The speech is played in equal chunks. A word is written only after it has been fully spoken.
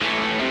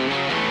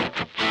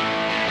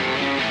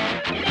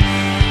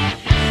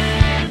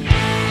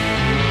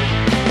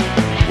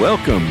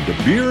Welcome to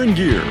Beer and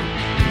Gear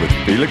with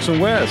Felix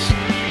and Wes.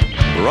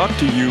 Brought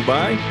to you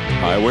by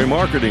Highway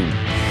Marketing.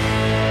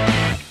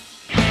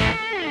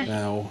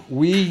 Now,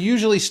 we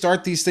usually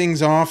start these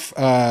things off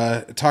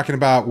talking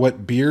about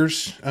what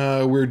beers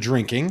we're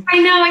drinking.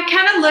 I know, it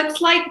kind of looks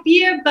like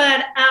beer,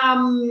 but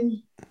I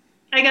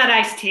got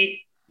iced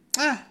tea.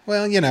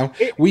 Well, you know,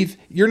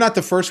 you're not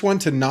the first one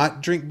to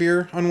not drink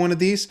beer on one of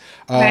these.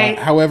 Right.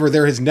 However,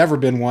 there has never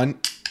been one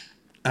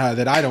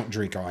that I don't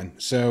drink on.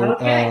 So,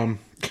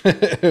 Okay.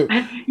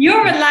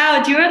 You're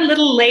allowed. You're a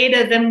little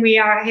later than we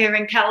are here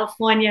in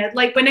California.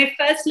 Like when I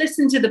first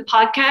listened to the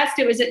podcast,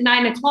 it was at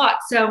 9:00.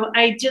 So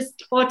I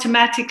just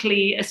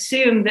automatically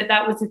assumed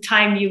that was the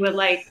time you were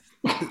like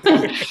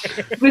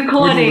recording.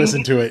 When you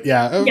listen to it.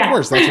 Yeah, of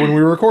course. That's when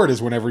we record,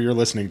 is whenever you're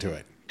listening to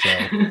it. So.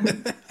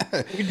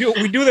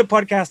 we do the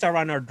podcast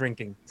around our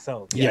drinking.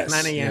 So yes,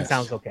 9 a.m.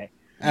 sounds okay.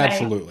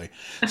 Absolutely.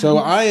 So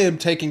I am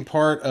taking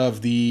part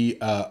of the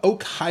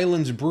Oak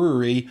Highlands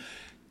Brewery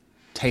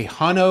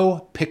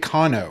Tejano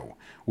Picano,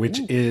 which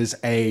is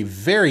a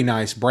very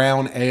nice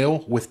brown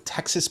ale with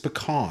Texas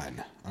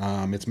pecan.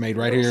 It's made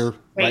right here,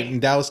 right in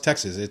Dallas,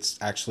 Texas. It's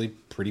actually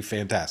pretty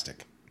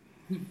fantastic.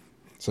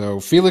 So,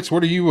 Felix,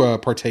 what are you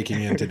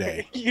partaking in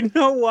today? You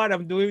know what?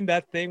 I'm doing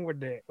that thing where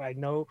I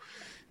know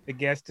the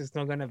guest is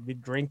not going to be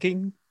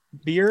drinking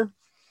beer.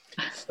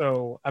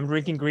 So, I'm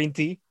drinking green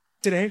tea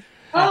today.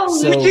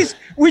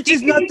 Which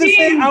is not to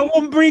say I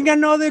won't bring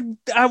another.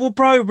 I will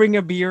probably bring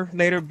a beer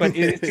later, but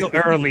it's still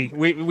early.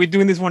 We're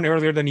doing this one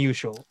earlier than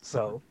usual,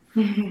 so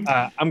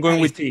I'm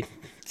going with tea.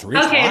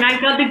 Okay, and I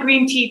got the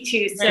green tea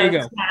too. So there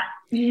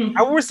you go.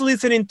 I was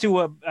listening to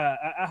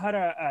I had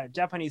a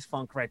Japanese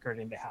funk record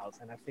in the house,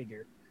 and I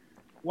figured,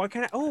 what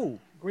can I? Oh,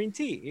 green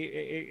tea.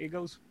 It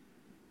goes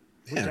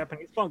with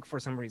Japanese funk for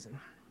some reason.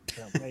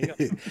 So, there you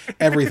go.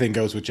 Everything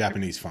goes with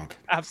Japanese funk.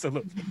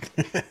 Absolutely.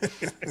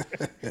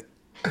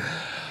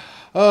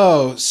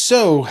 Oh,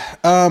 so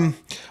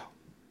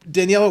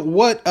Daniela,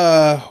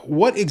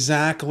 what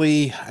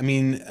exactly? I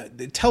mean,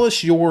 tell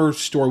us your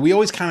story. We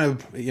always kind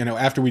of,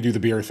 after we do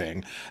the beer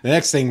thing, the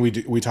next thing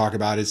we talk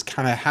about is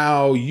kind of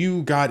how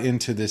you got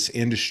into this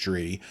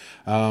industry.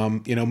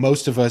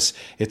 Most of us,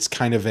 it's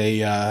kind of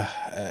a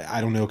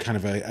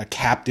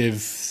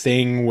captive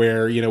thing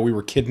where we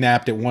were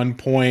kidnapped at one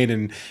point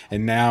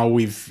and now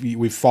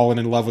we've fallen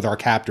in love with our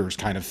captors,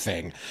 kind of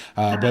thing.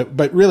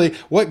 But really,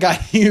 what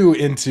got you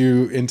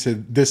into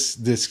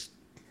this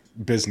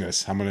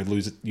business? I'm going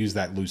to use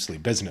that loosely.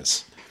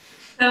 Business.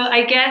 So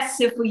I guess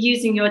if we're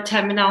using your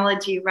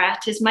terminology,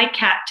 Rat is my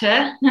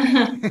captor.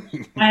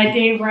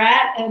 Dave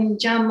Rat and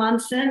John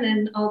Munson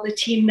and all the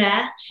team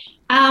there.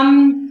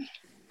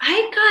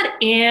 I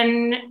got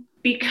in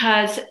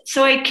because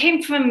I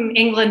came from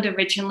England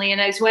originally, and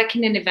I was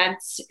working in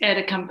events at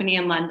a company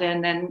in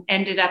London, and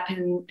ended up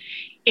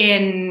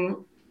in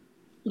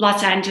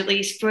Los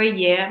Angeles for a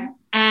year.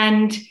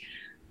 And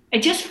I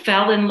just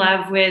fell in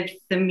love with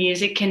the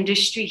music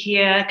industry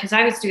here because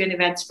I was doing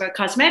events for a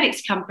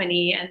cosmetics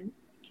company. And,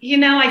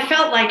 I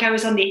felt like I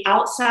was on the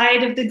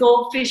outside of the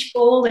goldfish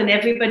bowl and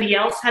everybody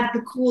else had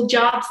the cool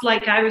jobs.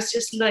 Like I was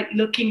just like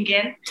looking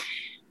in.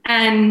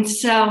 And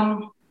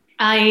so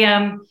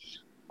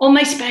all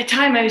my spare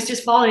time, I was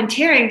just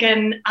volunteering.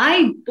 And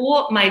I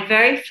bought my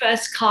very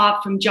first car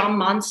from John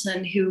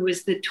Monson, who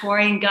was the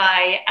touring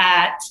guy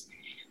at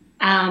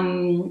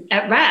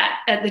Rat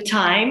at the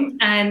time.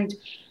 And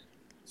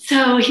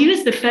so he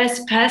was the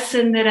first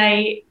person that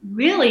I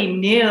really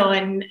knew.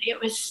 And it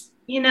was,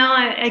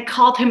 I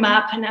called him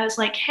up and I was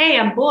like, hey,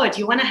 I'm bored.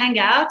 You want to hang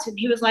out? And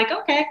he was like,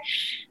 okay.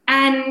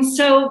 And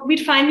so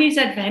we'd find these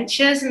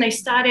adventures, and I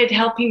started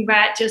helping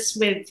Rat just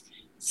with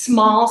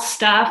small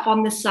stuff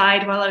on the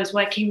side while I was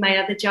working my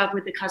other job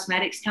with the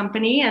cosmetics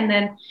company. And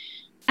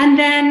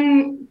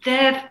then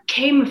there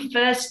came a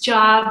first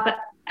job,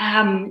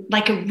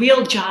 like a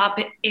real job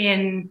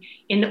in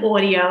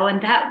audio,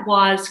 and that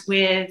was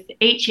with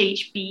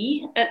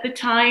HHB at the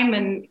time,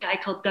 and a guy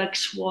called Doug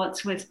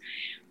Schwartz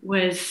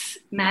was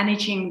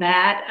managing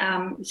that.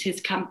 It was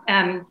his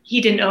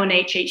he didn't own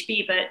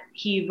HHB, but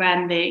he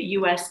ran the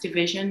US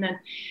division, and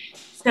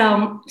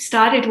so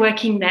started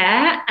working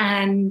there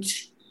and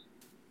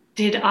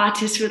did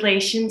artist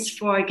relations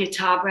for a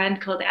guitar brand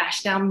called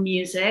Ashdown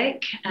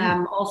Music,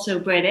 also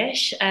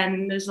British,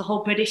 and there's a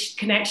whole British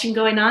connection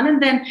going on.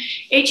 And then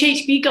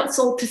HHB got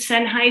sold to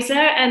Sennheiser,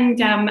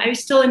 and I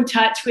was still in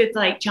touch with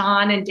like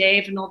John and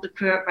Dave and all the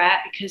crew at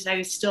Rat because I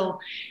was still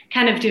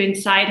kind of doing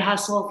side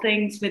hustle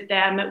things with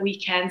them at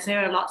weekends. They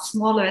were a lot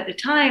smaller at the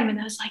time, and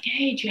I was like,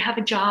 hey, do you have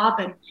a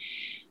job?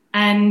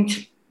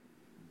 And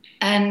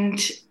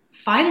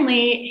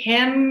finally,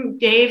 him,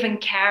 Dave,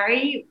 and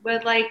Carrie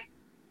were like,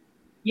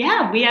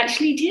 yeah, we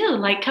actually do.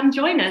 Like, come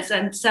join us.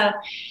 And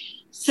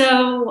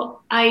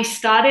so I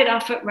started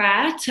off at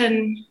Rat,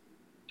 and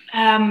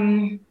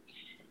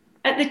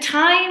at the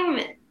time,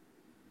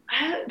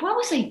 what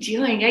was I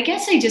doing? I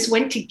guess I just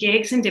went to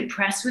gigs and did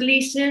press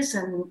releases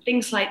and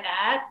things like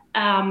that.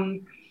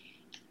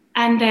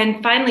 And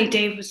then finally,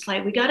 Dave was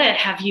like, we got to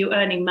have you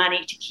earning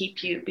money to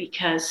keep you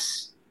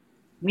because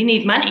we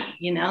need money,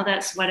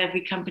 that's what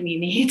every company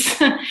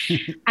needs.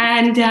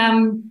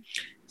 And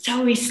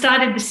so we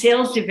started the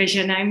sales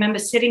division. I remember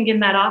sitting in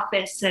that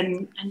office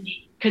and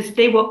because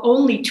they were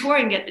only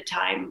touring at the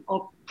time,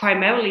 or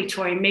primarily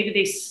touring. Maybe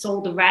they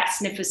sold a rat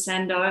sniffer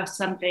sender or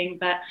something,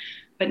 but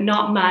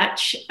not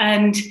much.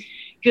 And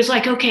he was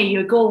like, okay,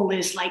 your goal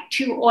is like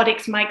 2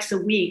 Audix mics a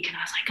week. And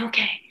I was like,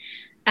 okay.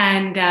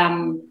 And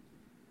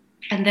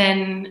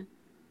then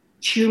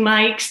 2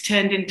 mics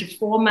turned into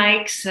 4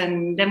 mics.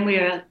 And then we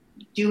were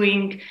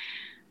doing,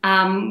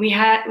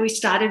 we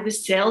started the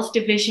sales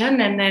division,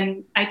 and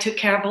then I took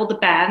care of all the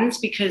bands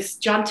because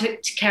John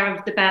took care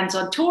of the bands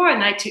on tour,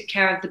 and I took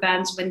care of the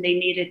bands when they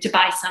needed to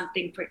buy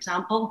something, for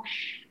example.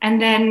 And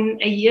then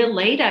a year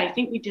later, I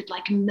think we did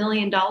like $1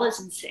 million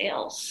in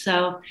sales.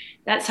 So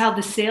that's how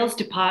the sales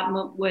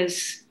department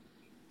was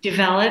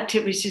developed.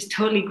 It was just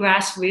totally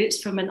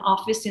grassroots from an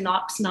office in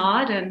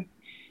Oxnard,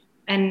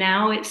 and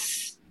now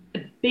it's a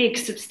big,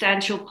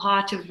 substantial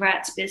part of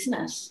Rat's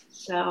business.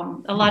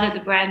 So a lot of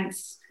the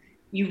brands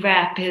you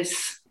rep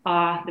is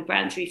the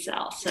brands we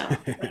sell. So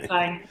that's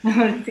fine.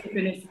 I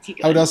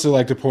would also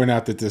like to point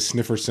out that the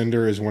sniffer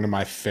sender is one of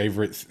my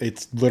favorites.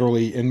 It's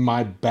literally in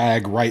my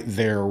bag right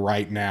there,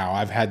 right now.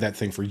 I've had that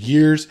thing for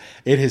years.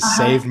 It has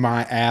saved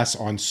my ass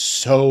on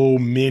so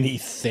many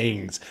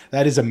things.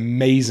 That is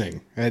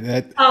amazing.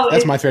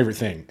 That's my favorite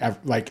thing.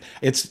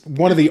 It's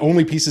one of the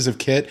only pieces of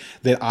kit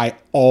that I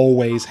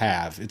always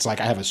have. It's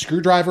like I have a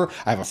screwdriver,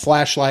 I have a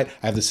flashlight,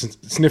 I have the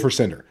sniffer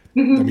sender.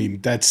 Mm-hmm. I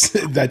mean, that's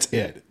it.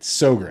 It's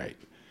so great.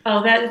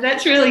 Oh,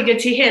 that's really good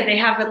to hear. They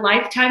have a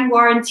lifetime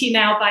warranty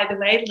now, by the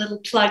way. Little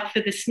plug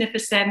for the sniffer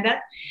sender.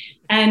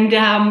 And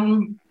I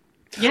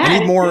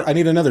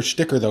need another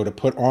sticker though to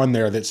put on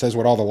there that says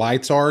what all the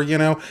lights are,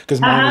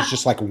 because mine is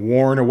just like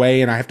worn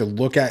away, and I have to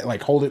look at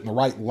hold it in the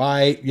right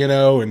light,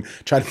 and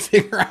try to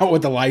figure out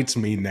what the lights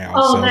mean now.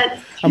 Oh, so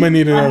I'm gonna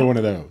need another one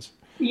of those.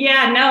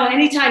 Yeah, no,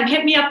 anytime.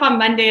 Hit me up on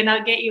Monday and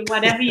I'll get you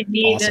whatever you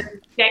need awesome.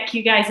 And deck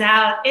you guys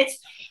out. It's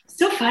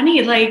so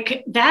funny,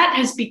 that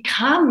has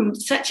become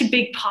such a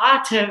big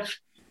part of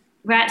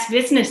Rat's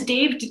business.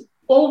 Dave he's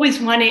always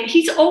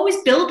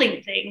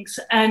building things.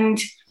 And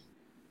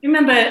I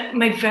remember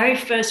my very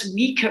first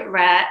week at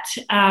Rat,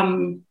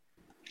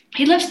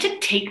 he loves to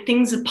take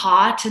things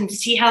apart and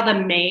see how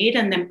they're made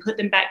and then put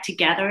them back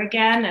together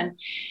again.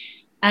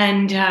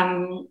 And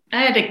I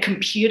had a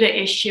computer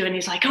issue, and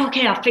he's like,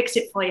 okay, I'll fix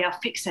it for you. I'll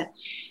fix it.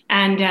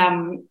 And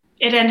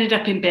it ended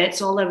up in bits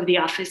all over the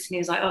office. And he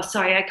was like, oh,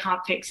 sorry, I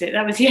can't fix it.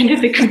 That was the end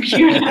of the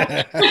computer.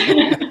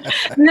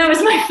 And that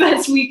was my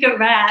first week at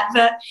Rat.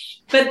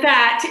 But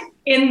that,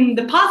 in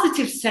the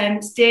positive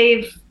sense,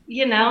 Dave,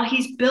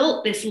 he's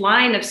built this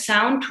line of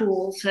sound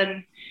tools,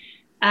 and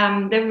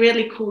they're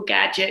really cool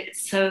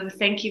gadgets. So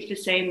thank you for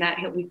saying that.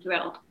 He'll be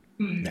thrilled.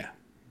 Yeah,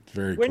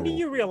 very cool. When do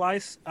you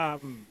realize,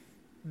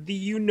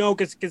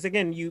 because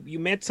again, you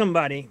met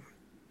somebody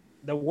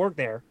that worked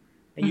there,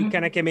 and you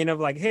kind of came in of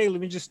like, hey, let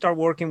me just start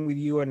working with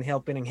you and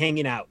helping and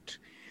hanging out.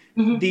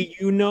 Mm-hmm. Do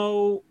you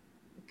know,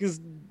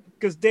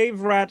 because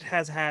Dave Rat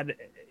has had,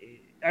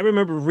 I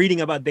remember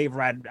reading about Dave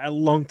Rat a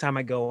long time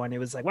ago, and it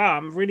was like, wow,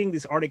 I'm reading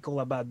this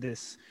article about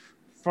this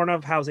front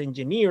of house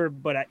engineer,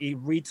 but it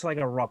reads like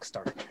a rock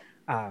star,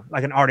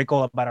 like an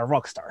article about a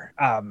rock star.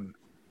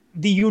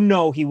 Do you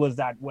know he was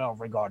that well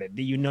regarded?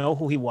 Do you know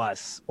who he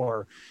was?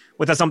 Or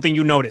was that something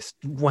you noticed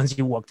once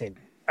you walked in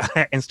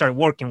and started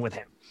working with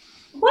him?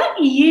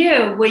 What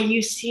year were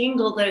you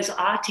seeing all those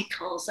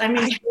articles? I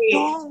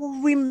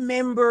don't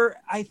remember.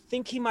 I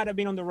think he might have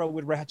been on the road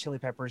with Red Hot Chili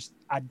Peppers.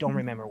 I don't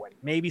remember when.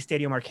 Maybe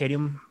Stadium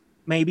Arcadium,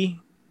 maybe.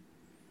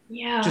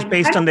 Yeah. Just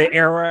based on the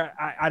era,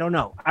 I don't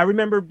know. I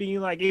remember being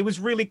like, it was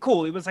really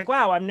cool. It was like,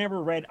 wow, I've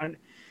never read. And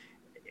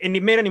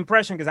it made an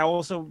impression because I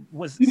also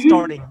was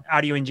starting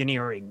audio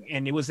engineering.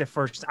 And it was the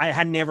first, I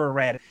had never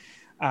read.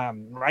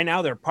 Right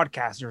now there are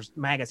podcasts, there's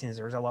magazines,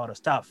 there's a lot of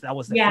stuff. That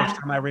was the first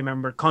time I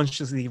remember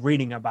consciously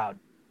reading about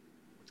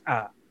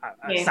a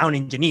sound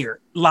engineer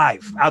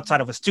live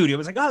outside of a studio. It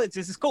was like, oh,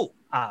 this is cool.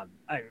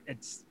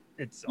 It's like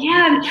it's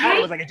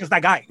just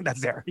that guy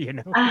that's there,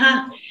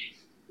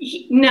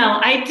 No,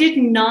 I did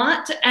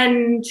not.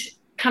 And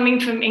coming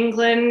from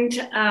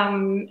England,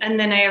 and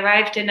then I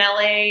arrived in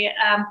LA,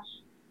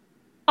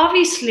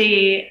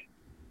 obviously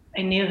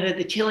I knew who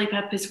the Chili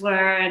Peppers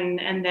were,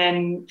 and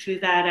then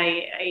through that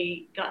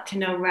I got to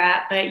know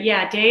Rat. But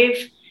yeah,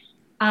 Dave,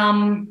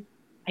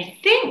 I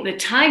think the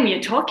time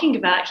you're talking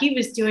about, he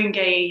was doing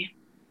a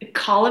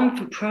column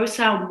for Pro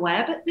Sound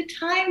Web at the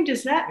time.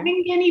 Does that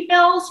ring any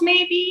bells,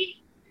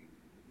 maybe?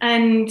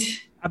 And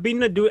I've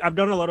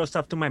done a lot of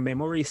stuff to my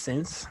memory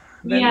since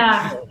then.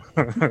 Yeah.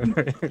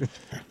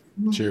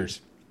 Cheers.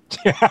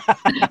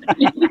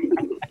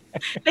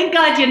 Thank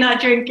God you're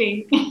not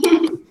drinking.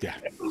 Yeah.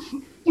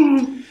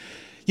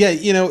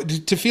 Yeah,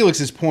 to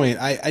Felix's point,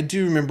 I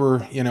do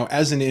remember,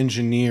 as an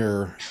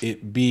engineer,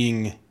 it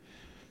being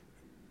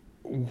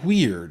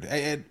weird.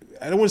 I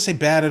don't want to say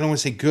bad, I don't want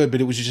to say good, but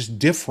it was just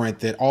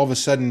different that all of a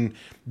sudden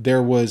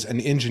there was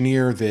an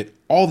engineer that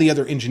all the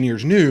other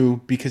engineers knew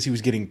because he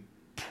was getting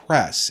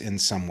press in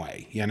some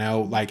way, you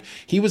know, like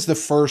he was the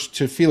first,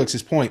 to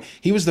Felix's point,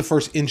 he was the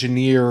first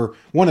engineer,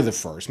 one of the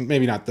first,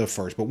 maybe not the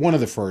first, but one of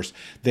the first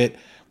that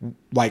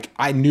like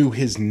I knew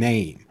his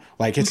name.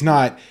 Like it's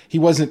not, he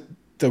wasn't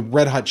the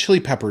Red Hot Chili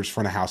Peppers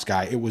front of house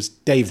guy. It was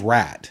Dave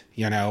Ratt,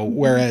 you know,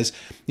 whereas,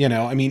 you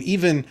know, I mean,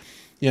 even,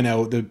 you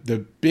know, the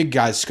big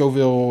guys,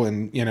 Scoville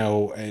and, you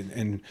know,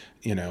 and,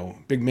 you know,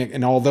 Big Mick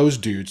and all those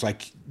dudes,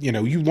 like, you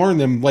know, you learn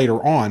them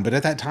later on, but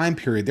at that time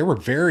period, there were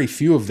very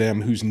few of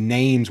them whose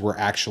names were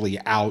actually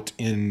out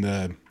in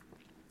the,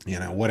 you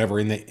know, whatever,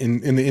 in the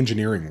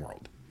engineering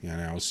world, you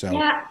know, so.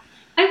 Yeah,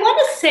 I want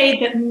to say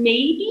that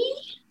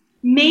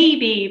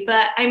maybe,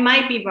 but I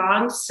might be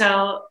wrong.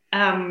 So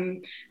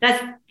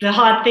that's the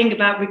hard thing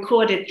about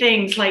recorded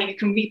things. Like you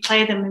can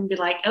replay them and be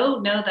like, oh,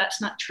 no,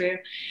 that's not true.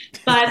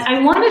 But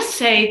I want to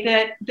say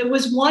that there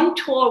was one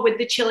tour with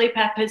the Chili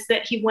Peppers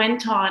that he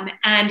went on,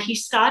 and he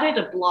started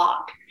a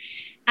blog.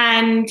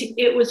 And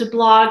it was a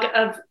blog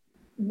of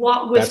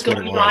what was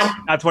going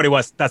on. That's what it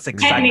was. That's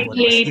exactly what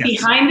it was. Yes.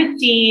 Behind the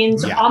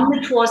scenes, on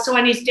the tour. So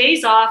on his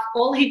days off,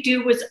 all he'd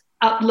do was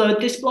upload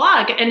this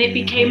blog, and it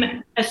became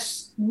a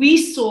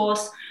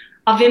resource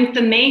of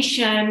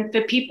information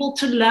for people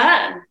to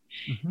learn.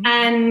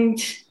 And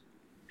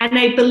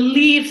I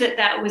believe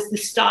that was the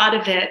start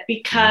of it,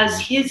 because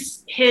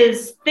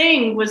his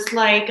thing was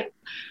like,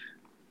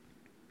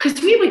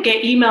 because we would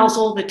get emails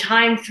all the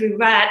time through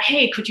Ratt,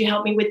 hey, could you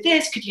help me with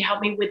this? Could you help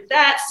me with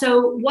that?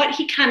 So what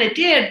he kind of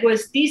did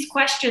was these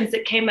questions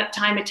that came up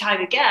time and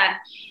time again,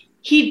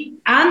 he'd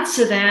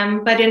answer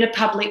them, but in a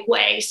public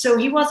way. So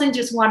he wasn't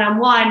just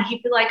one-on-one.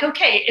 He'd be like,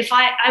 okay, if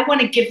I want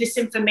to give this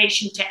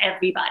information to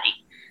everybody,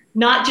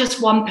 not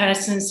just one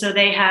person, so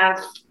they have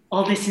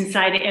all this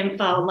insider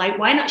info, like,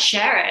 why not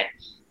share it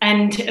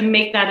and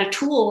make that a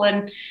tool?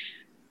 And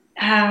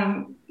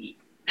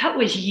that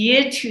was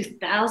year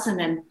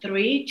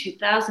 2003,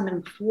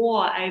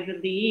 2004, I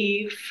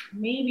believe,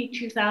 maybe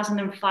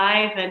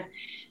 2005. And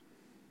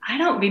I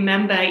don't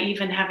remember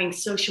even having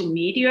social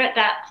media at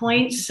that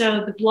point.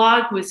 So the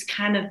blog was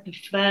kind of the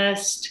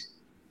first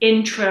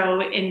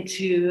intro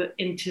into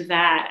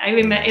that. I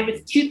remember it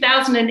was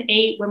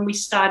 2008 when we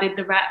started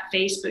the Ratt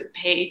Facebook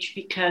page,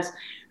 because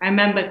I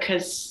remember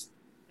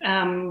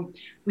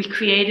we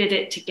created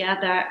it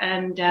together,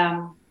 and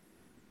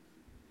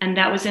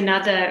that was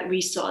another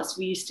resource.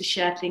 We used to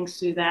share things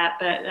through that,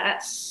 but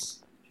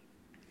that's,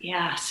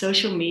 yeah,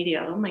 social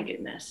media. Oh my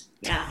goodness.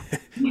 Yeah.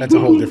 That's a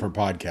whole different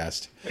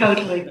podcast.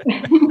 Totally.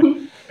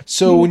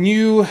 So when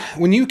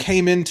you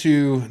came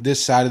into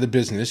this side of the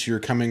business, you're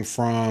coming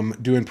from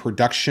doing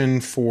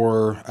production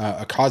for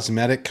a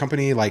cosmetic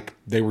company, like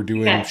they were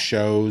doing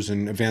shows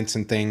and events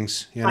and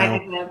things, you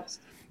know?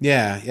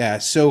 Yeah.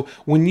 So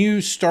when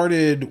you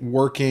started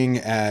working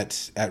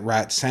at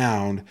Ratt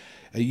Sound,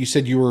 you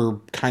said you were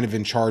kind of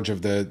in charge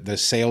of the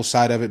sales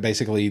side of it,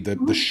 basically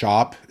the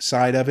shop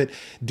side of it.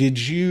 Did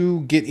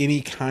you get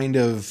any kind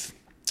of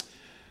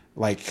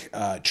like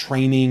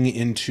training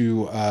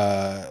into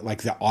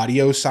like the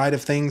audio side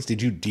of things?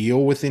 Did you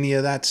deal with any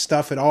of that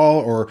stuff at all?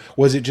 Or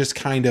was it just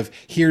kind of,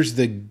 here's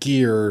the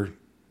gear,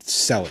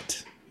 sell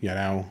it, you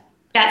know?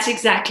 That's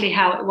exactly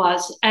how it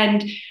was.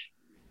 And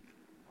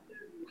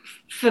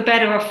for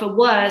better or for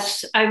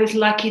worse, I was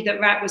lucky that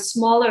Ratt was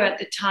smaller at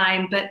the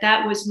time, but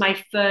that was my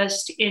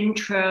first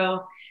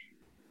intro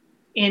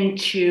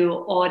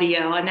into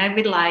audio. And I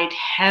relied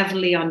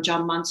heavily on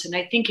John Monson.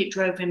 I think it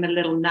drove him a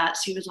little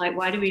nuts. He was like,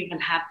 why do we even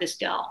have this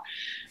girl?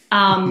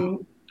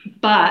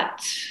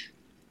 But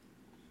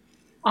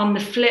on the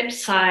flip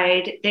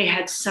side, they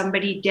had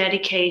somebody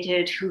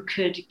dedicated who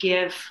could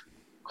give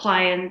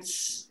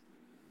clients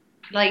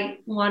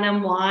like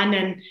one-on-one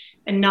and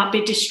not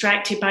be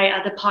distracted by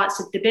other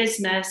parts of the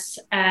business.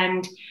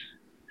 And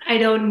I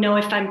don't know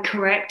if I'm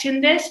correct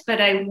in this,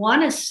 but I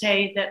want to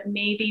say that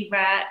maybe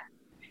Ratt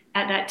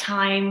at that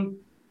time,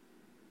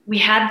 we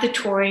had the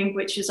touring,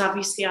 which is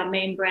obviously our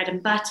main bread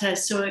and butter.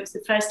 So it was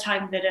the first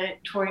time that a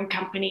touring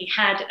company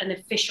had an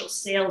official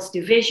sales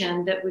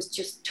division that was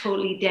just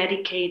totally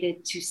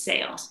dedicated to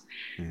sales.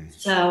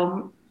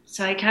 So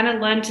I kind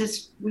of learned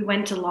as we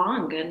went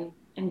along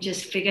and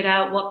just figured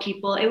out what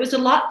people, it was a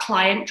lot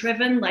client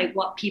driven, like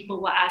what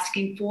people were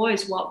asking for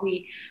is what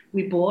we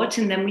bought.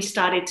 And then we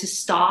started to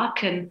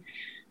stock and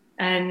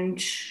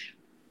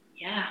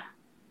yeah.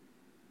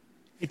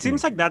 It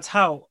seems like that's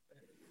how,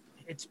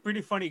 it's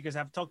pretty funny because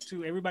I've talked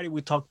to everybody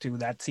we talked to,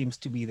 that seems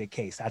to be the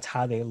case. That's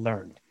how they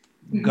learned.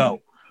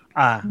 Go.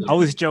 I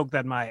always joke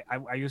that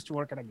I used to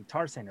work at a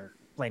guitar center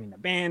playing in a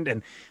band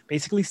and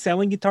basically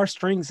selling guitar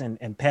strings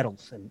and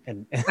pedals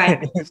and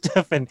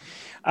stuff. And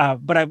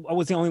but I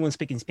was the only one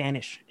speaking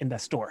Spanish in that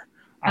store.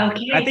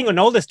 I think on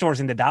all the stores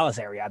in the Dallas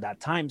area at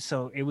that time.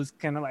 So it was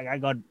kind of like I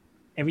got,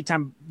 every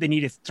time they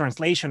needed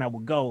translation, I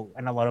would go,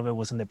 and a lot of it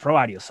was on the Pro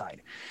Audio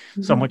side.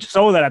 So much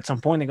so that at some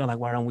point they go like,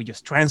 why don't we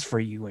just transfer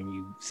you and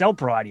you sell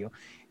Pro Audio?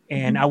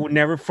 And I would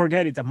never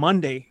forget, it's a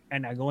Monday,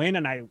 and I go in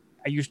and I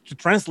I used to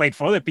translate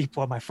for other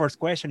people. My first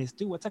question is,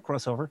 dude, what's a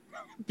crossover?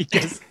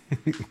 Because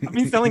I've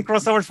been selling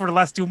crossovers for the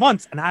last 2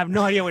 months and I have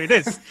no idea what it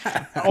is.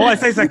 All I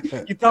say is like,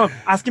 you tell him,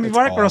 ask him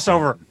for a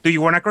crossover. Do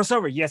you want a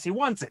crossover? Yes, he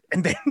wants it.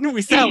 And then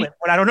we sell it,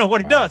 but I don't know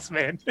what it does,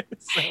 man.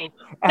 So,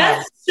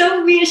 that's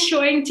so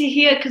reassuring to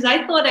hear, because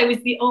I thought I was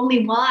the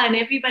only one.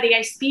 Everybody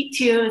I speak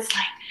to is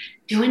like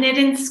doing it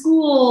in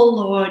school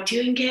or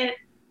doing it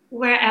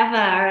wherever,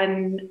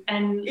 and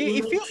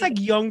it feels like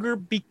younger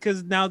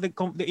because now the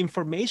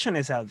information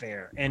is out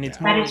there and it's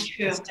more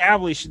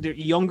established. The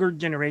younger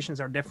generations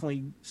are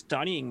definitely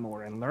studying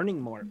more and learning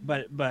more,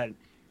 but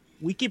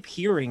we keep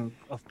hearing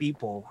of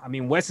people. I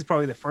mean, Wes is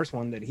probably the first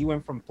one that he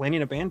went from playing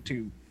in a band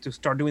to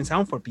start doing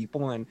sound for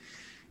people, and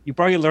you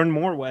probably learn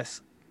more, Wes,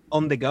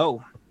 on the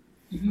go.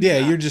 Yeah,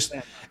 you're just,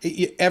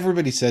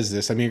 everybody says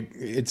this. I mean,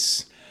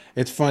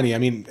 it's funny. I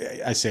mean,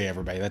 I say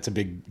everybody, that's a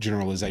big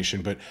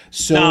generalization, but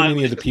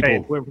many of the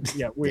people,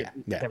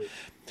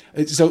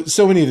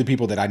 so many of the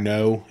people that I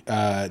know,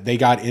 they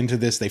got into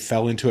this, they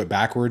fell into it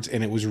backwards.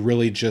 And it was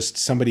really just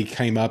somebody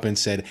came up and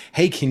said,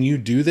 hey, can you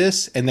do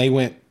this? And they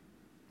went,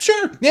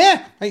 sure.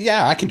 Yeah,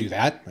 I can do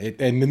that.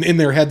 And in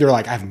their head, they're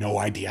like, I have no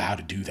idea how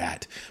to do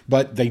that.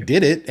 But they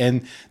did it,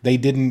 and they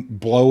didn't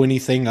blow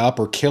anything up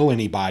or kill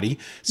anybody.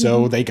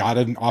 So they got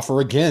an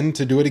offer again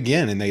to do it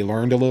again. And they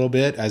learned a little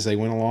bit as they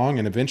went along.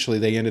 And eventually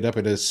they ended up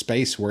at a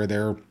space where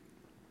they're,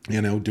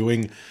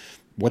 doing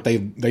what they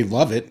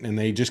love it, and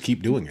they just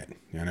keep doing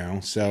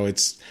it, So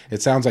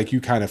it sounds like you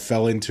kind of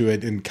fell into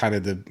it in kind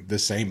of the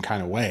same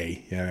kind of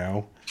way,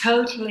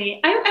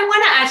 Totally. I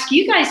want to ask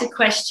you guys a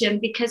question,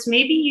 because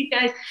maybe you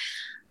guys,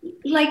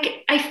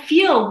 like, I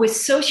feel with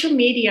social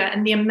media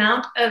and the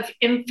amount of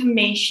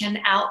information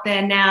out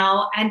there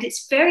now, and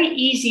it's very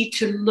easy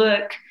to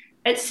look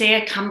at, say,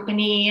 a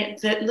company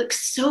that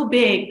looks so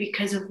big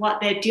because of what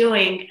they're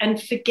doing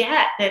and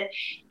forget that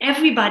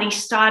everybody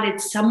started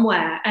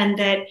somewhere, and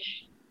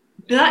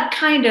that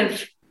kind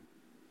of,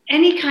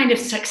 any kind of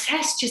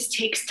success just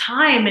takes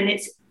time, and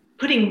it's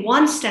putting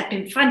one step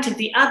in front of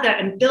the other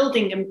and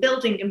building and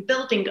building and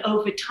building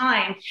over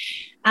time.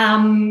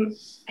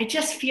 I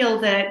just feel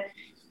that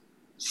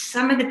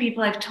some of the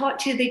people I've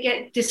talked to, they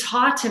get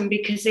disheartened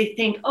because they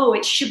think, oh,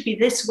 it should be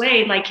this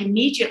way, like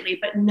immediately.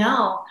 But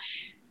no,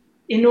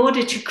 in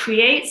order to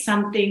create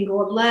something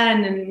or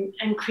learn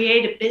and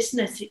create a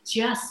business,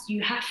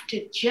 you have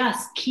to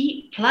just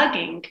keep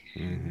plugging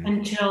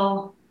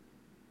until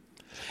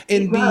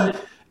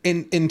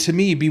And to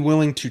me, be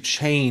willing to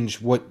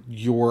change what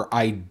your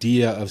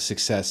idea of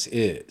success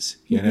is,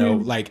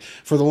 like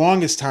for the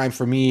longest time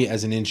for me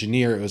as an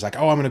engineer, it was like,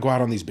 oh, I'm going to go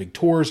out on these big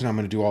tours and I'm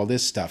going to do all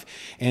this stuff.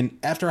 And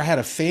after I had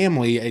a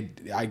family,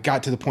 I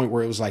got to the point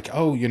where it was like,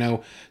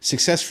 oh,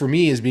 success for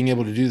me is being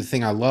able to do the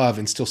thing I love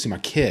and still see my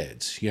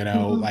kids,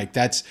 like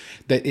that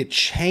it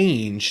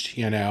changed,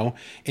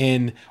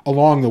 and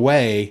along the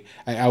way,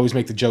 I always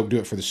make the joke, do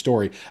it for the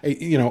story.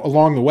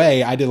 Along the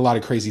way, I did a lot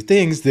of crazy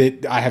things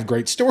that I have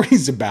great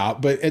stories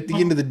about, but at the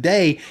end of the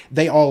day,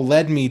 they all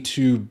led me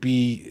to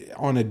be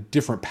on a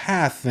different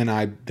path than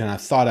I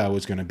thought I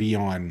was going to be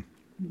on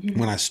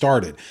when I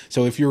started.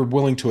 So if you're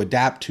willing to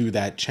adapt to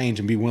that change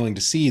and be willing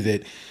to see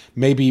that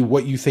maybe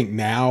what you think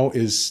now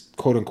is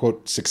quote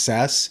unquote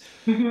success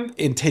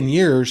in 10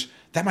 years,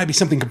 that might be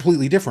something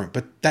completely different,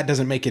 but that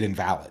doesn't make it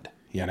invalid,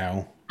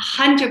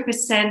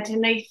 100%.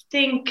 And I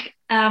think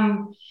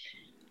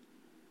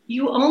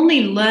you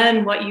only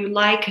learn what you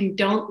like and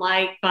don't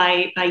like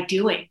by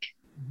doing.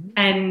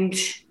 And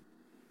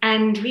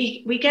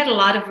we get a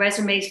lot of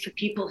resumes for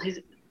people who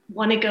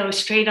want to go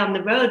straight on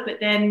the road, but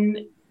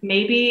then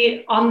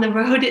maybe on the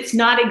road it's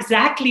not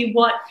exactly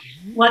what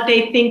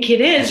they think it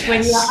is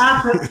when you're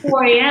up at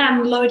 4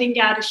 a.m. loading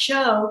out a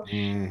show,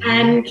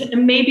 and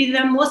maybe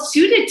they're more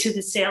suited to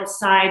the sales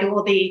side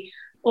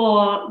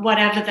or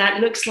whatever that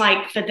looks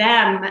like for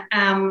them.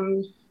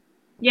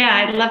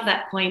 I love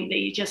that point that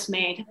you just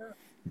made.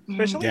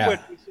 Especially when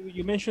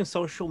you mentioned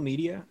social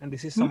media, and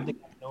this is something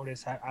I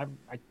noticed. I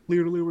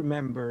clearly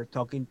remember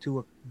talking to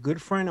a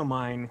good friend of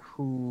mine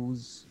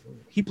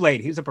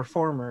he's a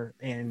performer,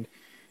 and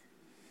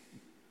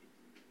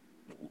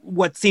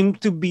what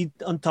seemed to be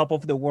on top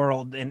of the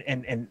world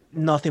and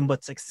nothing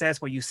but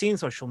success, what you see in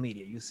social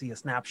media. You see a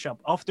snapshot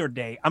of their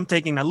day. I'm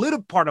taking a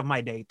little part of my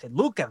day to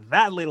look at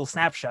that little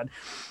snapshot,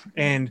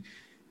 and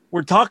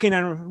we're talking,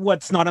 and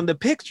what's not on the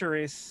picture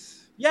is,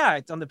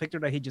 it's on the picture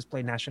that he just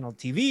played national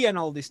TV and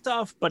all this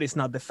stuff, but it's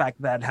not the fact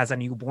that has a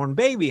newborn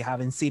baby,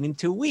 haven't seen in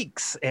 2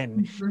 weeks,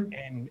 and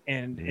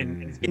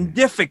it's been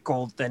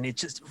difficult, and it's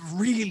just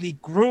really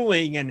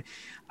grueling, and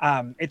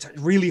it's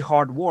really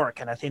hard work.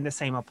 And I think the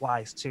same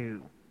applies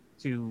to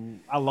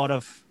a lot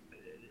of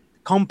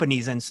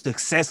companies and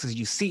successes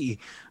you see.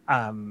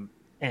 I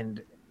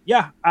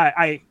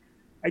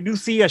do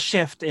see a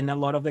shift in a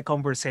lot of the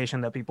conversation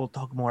that people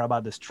talk more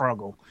about the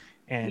struggle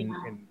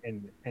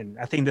And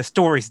I think the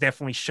stories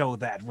definitely show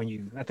that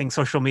I think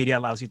social media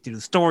allows you to do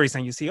stories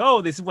and you see,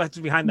 oh, this is what's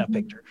behind that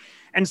picture.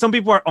 And some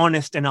people are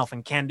honest enough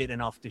and candid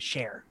enough to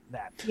share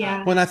that.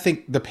 Yeah. Well, and I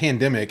think the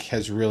pandemic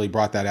has really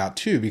brought that out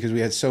too, because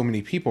we had so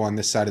many people on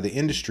this side of the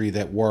industry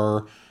that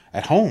were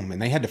at home and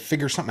they had to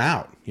figure something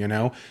out,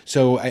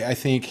 So I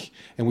think,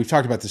 and we've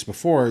talked about this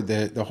before,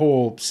 that the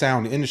whole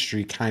sound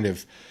industry kind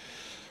of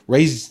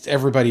raised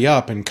everybody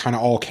up and kind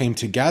of all came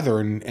together,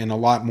 and a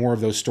lot more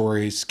of those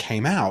stories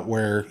came out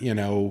where,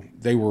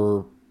 they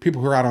were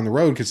people who are out on the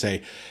road could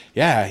say,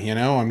 yeah,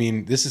 I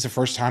mean, this is the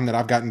first time that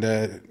I've gotten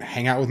to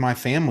hang out with my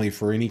family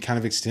for any kind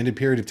of extended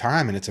period of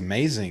time. And it's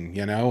amazing,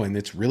 and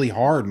it's really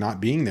hard not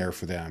being there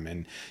for them.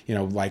 And,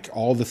 like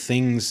all the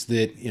things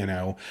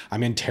that,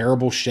 I'm in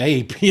terrible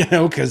shape,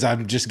 because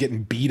I'm just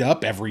getting beat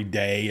up every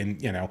day.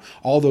 And,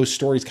 all those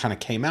stories kind of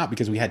came out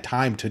because we had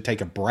time to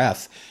take a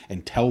breath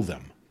and tell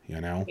them.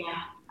 Yeah,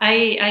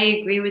 I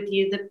agree with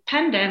you. The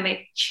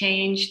pandemic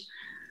changed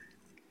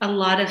a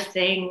lot of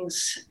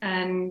things,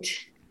 and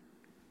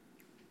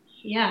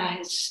yeah,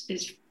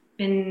 it's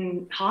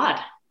been hard.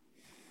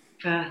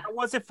 How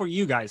was it for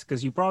you guys?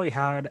 Because you probably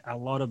had a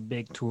lot of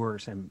big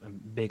tours and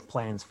big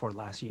plans for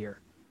last year.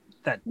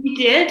 We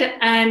did,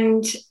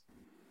 and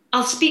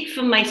I'll speak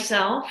for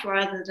myself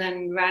rather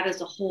than RAD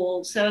as a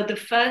whole. So the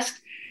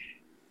first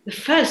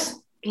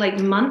like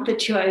month or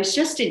two, I was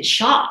just in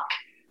shock.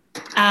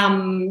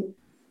 And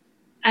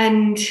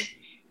I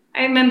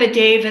remember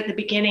Dave at the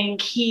beginning,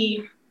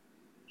 he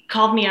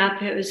called me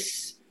up. It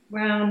was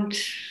around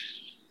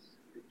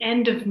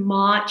end of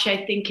March,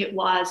 I think it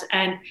was.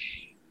 And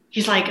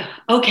he's like,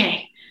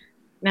 okay.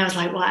 And I was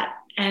like, what?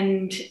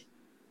 And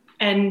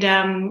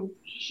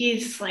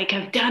he's like,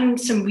 I've done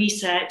some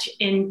research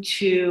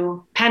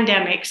into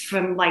pandemics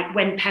from like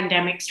when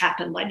pandemics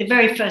happened, like the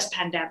very first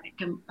pandemic.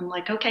 And I'm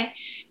like, okay,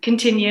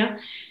 continue.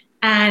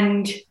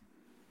 And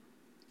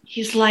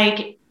he's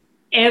like,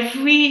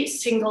 every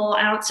single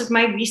ounce of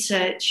my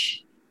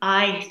research,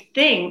 I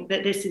think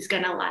that this is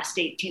going to last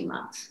 18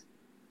 months.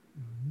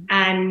 Mm-hmm.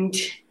 And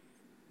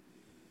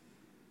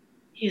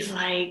he's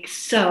like,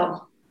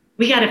 so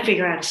we got to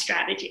figure out a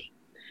strategy.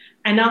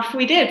 And off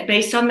we did.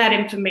 Based on that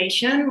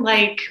information,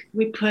 like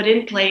we put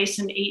in place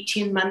an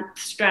 18-month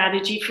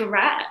strategy for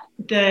RAD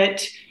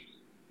that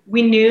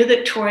we knew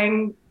that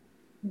touring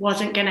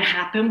wasn't going to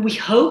happen. We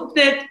hoped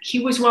that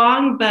he was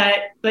wrong,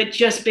 but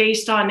just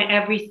based on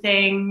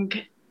everything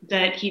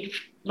that he'd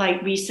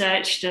like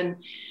researched and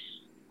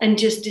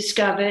just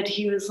discovered,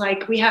 he was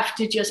like, we have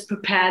to just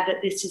prepare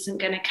that this isn't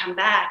going to come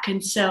back.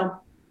 And so,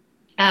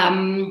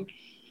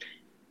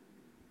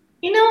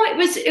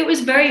 it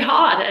was very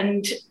hard.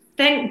 And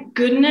thank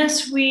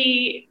goodness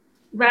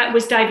RAD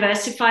was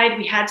diversified.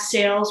 We had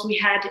sales, we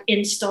had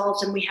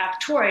installs, and we have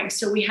touring.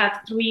 So we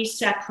have 3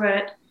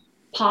 separate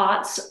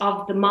parts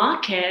of the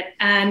market,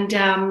 and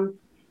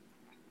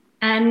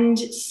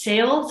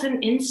sales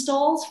and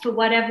installs, for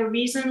whatever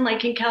reason,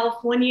 like in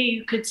California,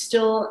 you could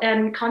still,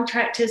 and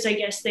contractors, I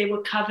guess they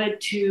were covered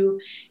too,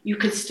 you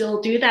could still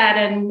do that.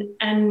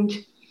 And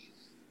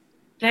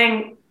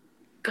thank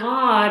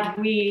God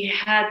we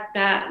had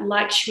that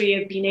luxury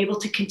of being able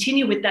to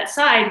continue with that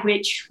side,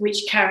 which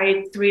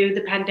carried through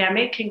the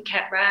pandemic and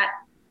kept RAD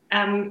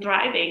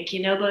thriving,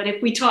 But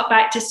if we talk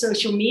back to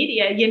social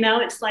media,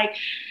 it's like,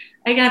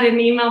 I got an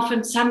email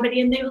from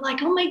somebody and they were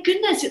like, oh my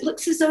goodness, it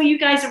looks as though you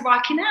guys are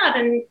rocking out.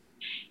 And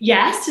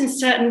yes, in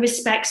certain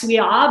respects we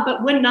are,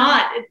 but we're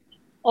not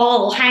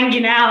all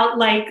hanging out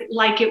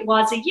like it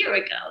was a year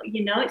ago.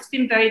 It's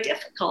been very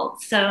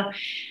difficult. So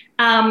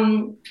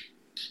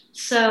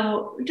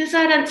does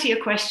that answer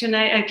your question?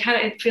 I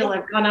kind of feel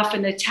I've gone off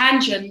in a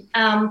tangent.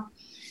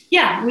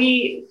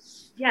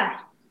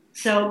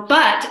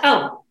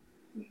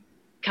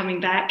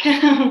 Coming back.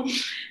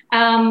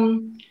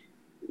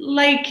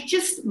 Like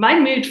just my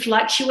mood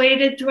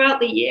fluctuated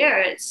throughout the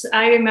year.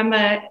 I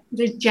remember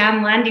the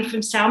Jan Landy from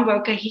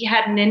Soundbroker, he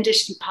had an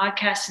industry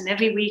podcast, and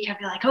every week I'd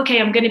be like,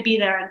 okay, I'm going to be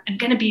there. I'm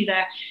going to be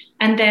there.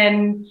 And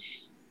then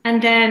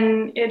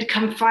it'd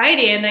come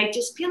Friday and I'd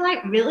just be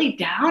like really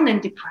down and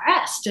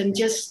depressed and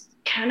just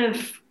kind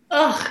of,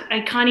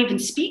 I can't even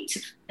speak to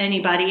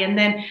anybody. And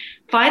then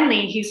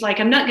finally he's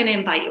like, I'm not going to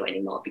invite you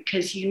anymore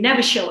because you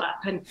never show up.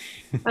 And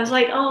I was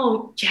like,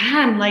 oh,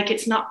 Jan, like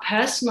it's not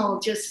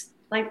personal, just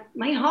like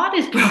my heart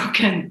is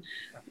broken.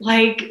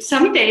 Like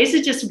some days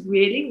are just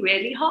really,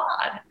 really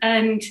hard,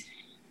 and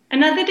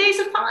other days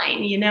are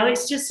fine.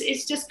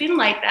 It's just been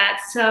like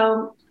that.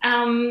 So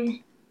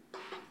I'm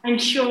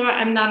sure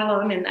I'm not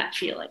alone in that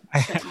feeling.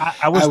 So.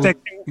 I was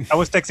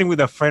texting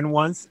with a friend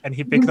once, and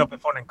he picked up the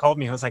phone and called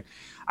me. He was like,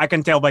 I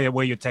can tell by the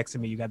way you're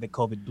texting me, you got the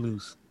COVID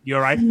blues. You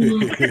all right?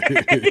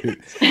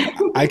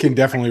 I can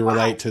definitely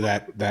relate to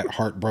that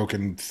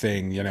heartbroken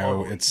thing.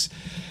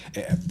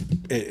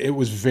 It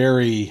was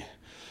very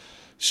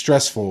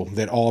stressful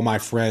that all my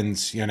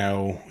friends,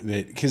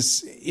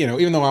 because,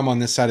 even though I'm on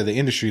this side of the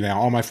industry now,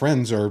 all my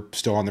friends are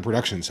still on the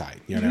production side,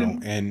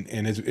 and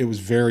it was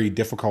very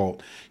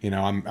difficult.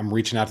 I'm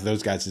reaching out to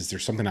those guys. Is there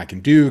something I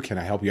can do? Can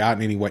I help you out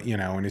in any way?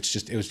 And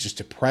it was just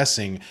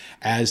depressing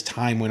as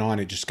time went on.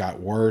 It just got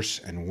worse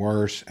and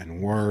worse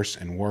and worse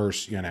and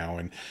worse,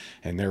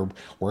 and they're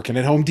working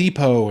at Home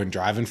Depot and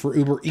driving for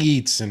Uber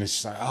Eats. And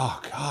it's like,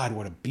 oh God,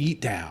 what a beat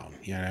down,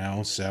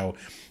 So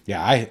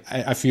yeah,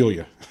 I feel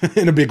you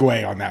in a big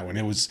way on that one.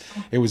 It was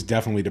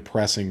definitely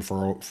depressing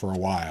for a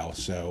while.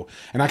 So,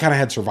 and I kind of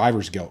had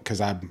survivor's guilt because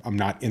I'm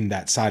not in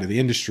that side of the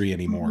industry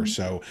anymore. Mm-hmm.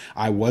 So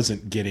I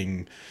wasn't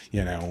getting,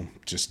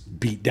 just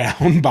beat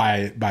down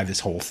by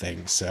this whole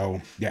thing. So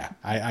yeah,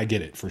 I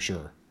get it for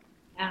sure.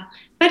 Yeah,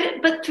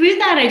 but through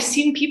that, I've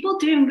seen people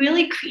doing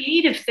really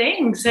creative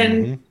things,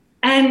 and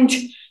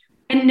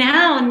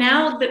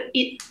now that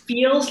it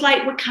feels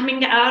like we're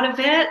coming out of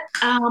it.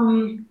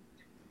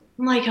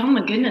 I'm like, oh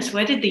my goodness,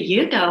 where did the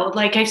year go?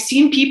 Like, I've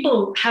seen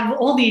people have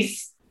all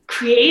these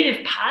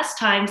creative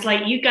pastimes.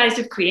 Like, you guys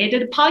have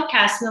created a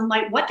podcast, and I'm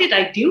like, what did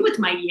I do with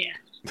my year?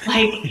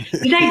 Like,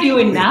 did I do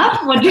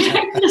enough? What did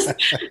I just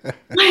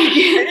like?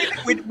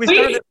 We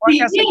started the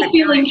podcast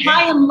feeling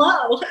high and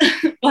low.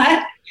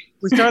 What?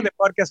 We started the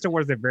podcast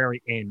towards the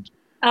very end.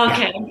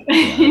 Okay.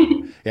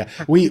 Yeah.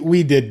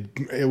 We didn't,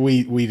 there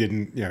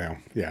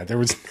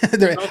was, I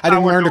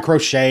didn't learn to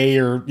crochet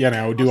or,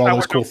 do all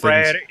those cool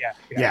things.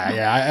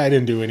 Yeah. I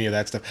didn't do any of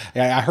that stuff.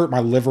 I hurt my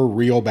liver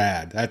real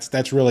bad.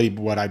 That's really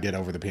what I did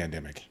over the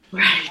pandemic.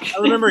 Right. I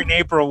remember in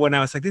April when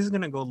I was like, this is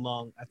going to go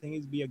long. I think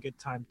it'd be a good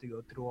time to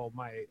go through all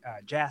my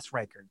jazz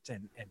records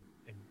and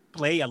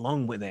play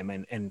along with them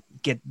and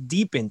get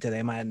deep into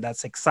them. And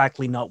that's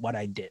exactly not what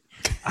I did.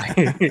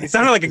 It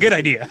sounded like a good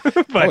idea.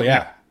 But, oh,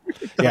 yeah.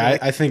 Yeah,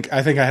 I think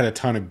I had a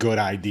ton of good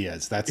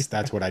ideas.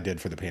 That's what I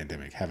did for the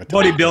pandemic. Have a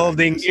ton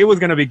bodybuilding. It was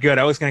gonna be good.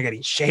 I was gonna get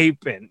in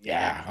shape and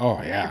yeah.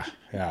 Oh yeah.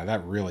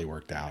 That really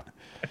worked out.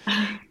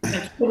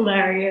 That's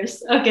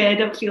hilarious. Okay, I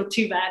don't feel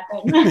too bad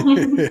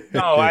then.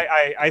 No,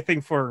 I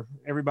think for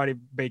everybody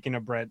baking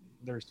a bread,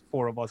 there's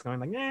 4 of us going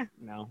like,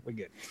 no, we're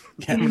good.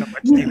 Yeah.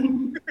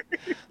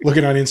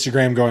 Looking on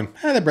Instagram, going,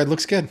 that bread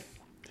looks good.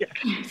 Yeah.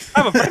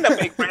 I have a friend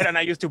that makes bread, and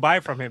I used to buy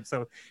from him.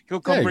 So he'll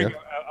come bring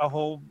a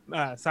whole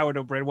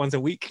sourdough bread once a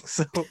week.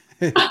 So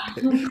cut out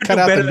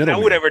the middle. I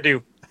would ever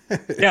do.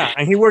 Yeah,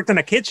 and he worked in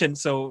a kitchen,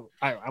 so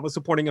I was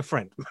supporting a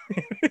friend.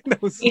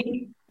 That's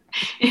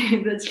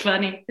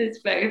funny. It's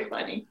very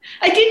funny.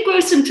 I did grow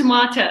some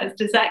tomatoes.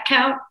 Does that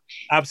count?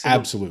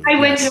 Absolutely. I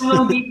went to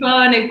Home Depot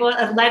and I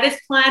bought a lettuce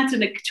plant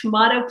and a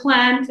tomato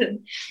plant,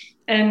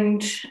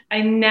 and I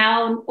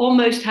now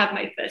almost have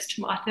my first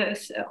tomato.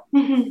 So.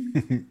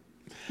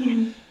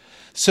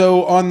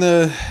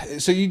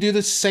 So you do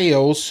the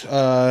sales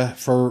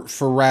for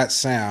Rat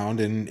Sound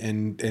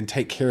and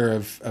take care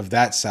of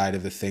that side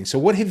of the thing. So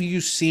what have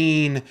you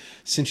seen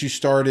since you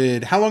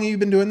started? How long have you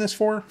been doing this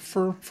for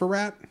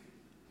Rat?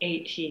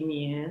 18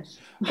 years.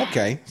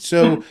 Okay.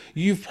 So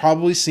you've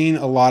probably seen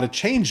a lot of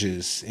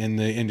changes in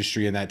the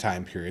industry in that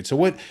time period. So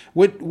what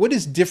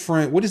is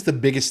different? What is the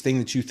biggest thing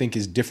that you think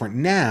is different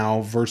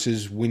now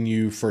versus when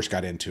you first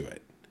got into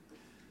it?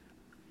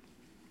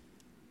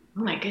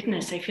 Oh my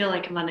goodness, I feel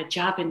like I'm on a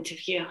job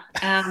interview.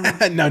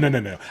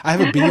 No. I have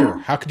a beer.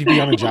 How could you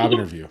be on a job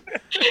interview?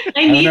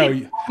 I don't know.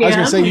 I was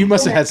going to say, you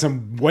must have had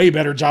some way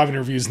better job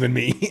interviews than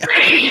me.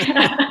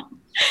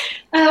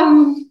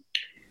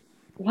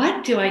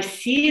 What do I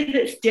see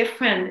that's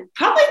different?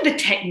 Probably the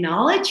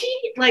technology.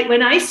 Like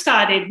when I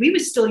started, we were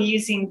still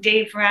using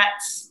Dave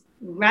Rat's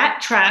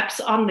rat traps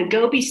on the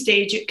Gobi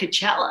stage at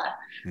Coachella.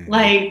 Mm-hmm.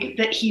 Like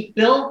that he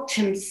built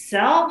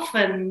himself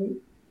and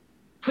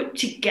put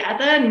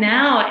together.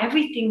 Now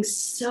everything's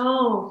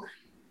so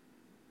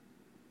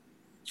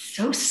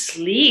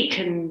sleek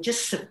and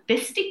just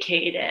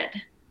sophisticated.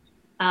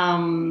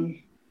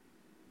 And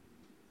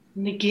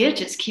the gear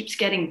just keeps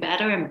getting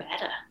better and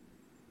better.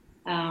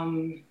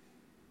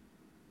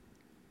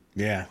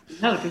 Yeah.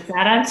 No, does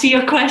that answer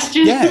your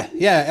question?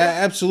 Yeah,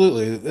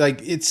 absolutely.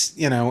 Like it's,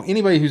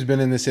 anybody who's been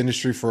in this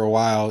industry for a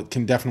while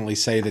can definitely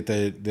say that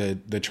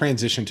the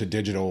transition to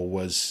digital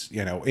was,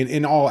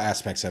 in all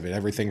aspects of it,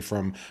 everything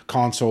from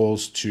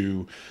consoles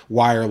to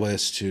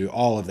wireless to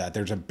all of that.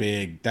 There's a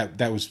big,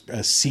 that was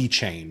a sea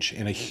change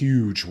in a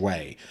huge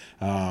way.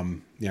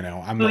 I'm the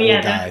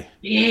old guy.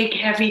 Big,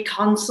 heavy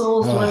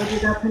consoles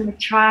loaded up in the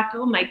truck.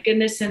 Oh my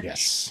goodness. And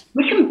yes.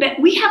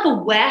 We have a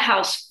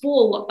warehouse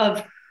full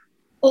of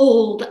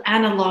old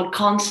analog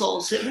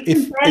consoles.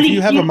 If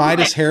you have a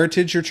Midas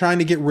Heritage you're trying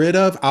to get rid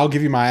of, I'll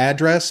give you my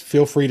address.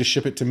 Feel free to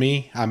ship it to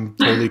me. I'm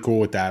totally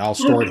cool with that. I'll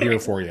store it here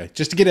for you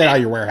just to get it out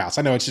of your warehouse.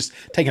 I know it's just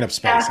taking up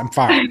space. I'm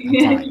fine.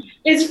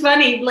 It's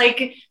funny.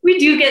 Like we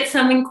do get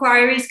some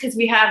inquiries because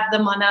we have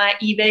them on our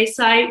eBay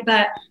site,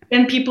 but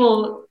then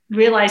people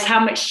realize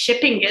how much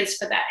shipping is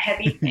for that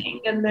heavy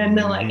thing. And then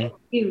they're like,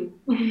 ew.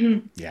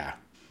 Yeah.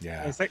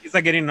 Yeah. It's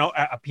like getting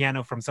a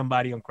piano from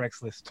somebody on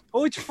Craigslist.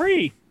 Oh, it's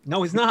free.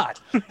 No, it's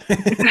not.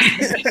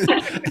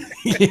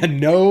 Yeah,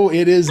 no,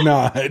 it is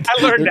not.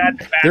 I learned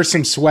that. There's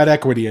some sweat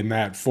equity in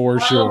that for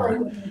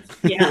sure.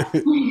 Yeah.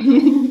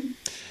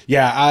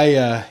 Yeah,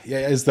 I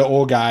as the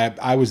old guy,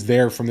 I was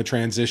there from the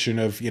transition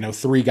of,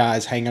 3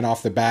 guys hanging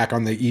off the back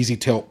on the easy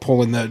tilt,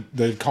 pulling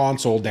the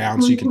console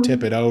down so you can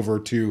tip it over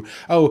to,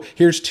 oh,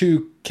 here's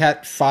 2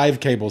 Cat 5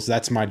 cables.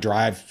 That's my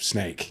drive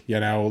snake.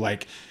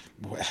 Like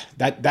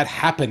that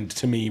happened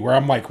to me where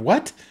I'm like,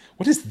 what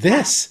is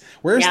this?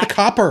 Where's the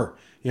copper?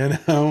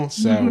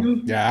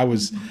 So yeah, I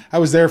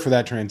was there for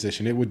that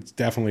transition. It was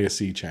definitely a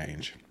sea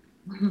change.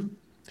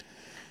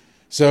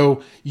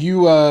 So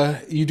you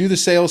do the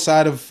sales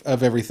side of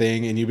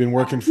everything, and you've been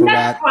working for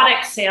that.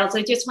 Product sales.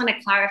 I just want to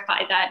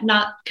clarify that,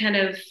 not kind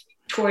of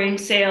touring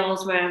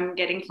sales where I'm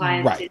getting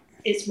clients. Right.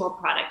 It's more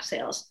product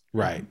sales.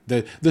 Right.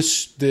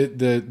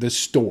 The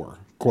store,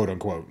 quote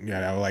unquote.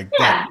 Like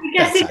I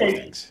guess it is.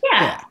 Things.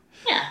 Yeah.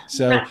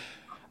 So. Right.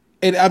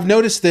 And I've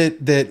noticed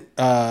that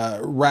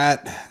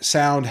Rat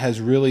Sound has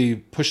really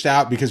pushed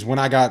out, because when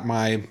I got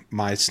my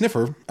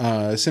sniffer,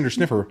 Cinder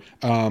sniffer,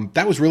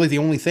 that was really the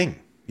only thing.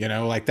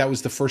 Like that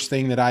was the first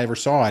thing that I ever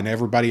saw. And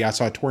I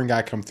saw a touring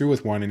guy come through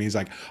with one, and he's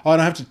like, oh, I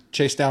don't have to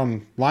chase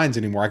down lines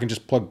anymore. I can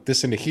just plug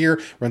this into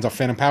here, runs off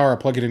phantom power. I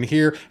plug it in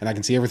here, and I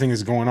can see everything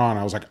that's going on.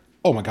 I was like,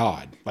 oh my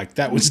God, like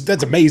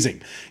that's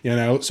amazing.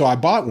 So I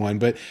bought one,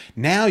 but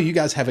now you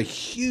guys have a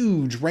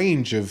huge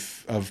range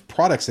of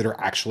products that are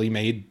actually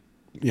made,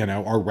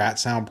 are Rat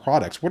Sound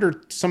products. What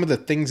are some of the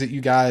things that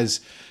you guys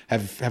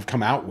have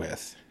come out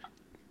with?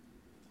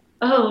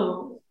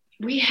 Oh,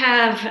 we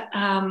have,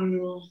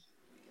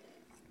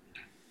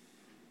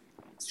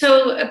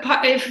 so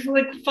if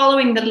we're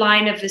following the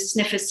line of the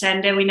sniffer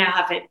sender, we now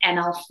have an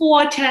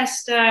NL4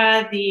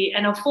 tester, the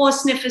NL4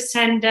 sniffer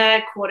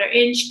sender, 1/4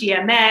 inch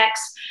DMX,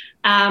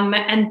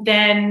 and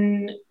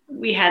then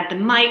we had the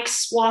mic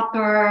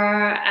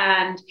swapper,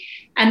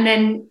 and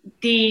then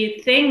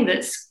the thing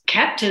that's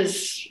kept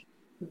us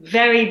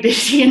very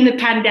busy in the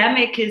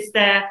pandemic is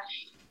the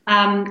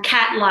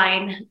cat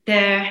line.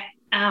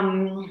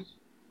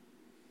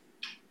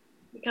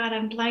 God,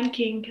 I'm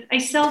blanking. I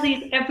sell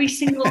these every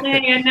single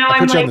day, and now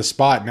I'm put you on the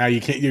spot. Now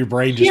you can't. Your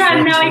brain just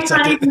now I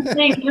can't even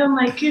think. Oh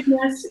my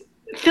goodness,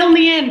 fill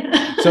me in.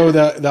 So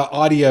the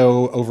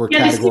audio over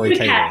category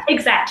cable.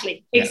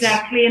 Exactly, yes.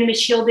 And the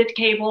shielded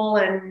cable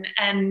and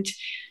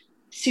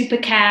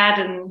SuperCAD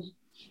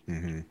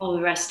and all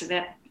the rest of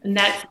it, and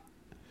that's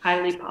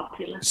highly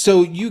popular.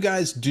 So you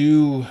guys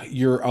do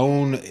your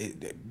own.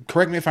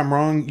 Correct me if I'm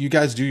wrong. You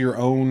guys do your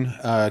own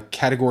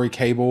category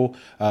cable,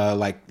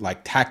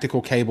 like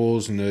tactical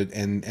cables and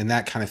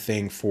that kind of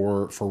thing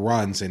for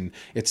runs, and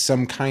it's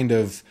some kind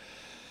of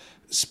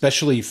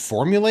specially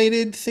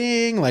formulated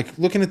thing. Like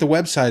looking at the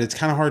website, it's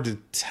kind of hard to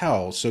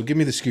tell. So give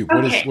me the scoop.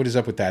 Okay. What is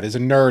up with that? As a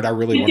nerd, I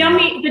really want to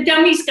know. The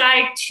Dummy's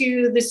Guide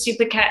to the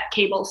SuperCAD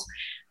cables.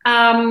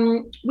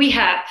 We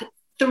have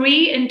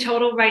 3 in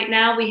total right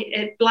now.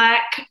 We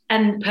black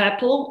and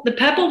purple. The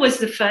purple was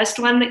the first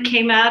one that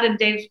came out, and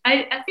Dave,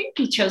 I think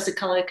he chose the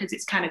color because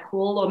it's kind of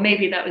cool, or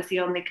maybe that was the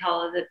only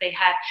color that they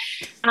had.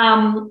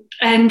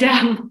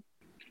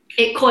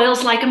 It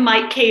coils like a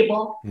mic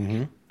cable,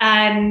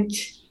 and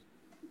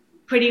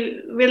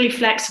really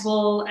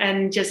flexible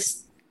and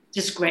just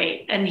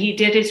great. And he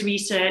did his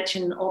research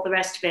and all the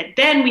rest of it.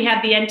 Then we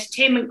have the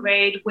entertainment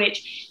grade,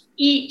 which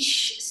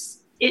each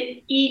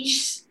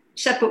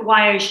separate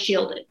wire is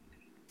shielded.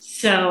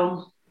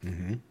 So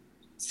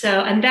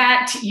and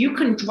that you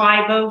can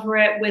drive over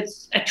it with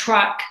a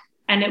truck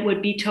and it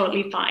would be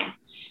totally fine.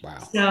 Wow.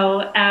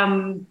 So,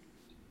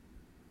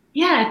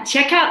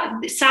 check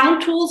out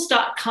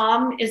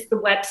soundtools.com is the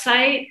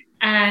website,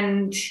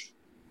 and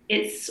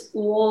it's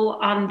all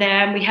on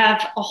there. And we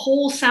have a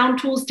whole Sound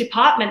Tools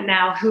department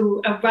now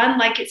who run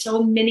like its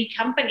own mini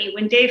company.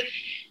 When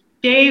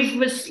Dave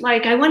was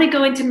like, I want to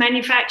go into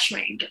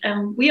manufacturing.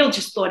 And we all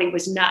just thought he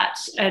was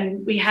nuts.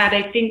 And we had,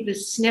 I think, the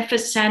sniffer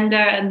sender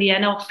and the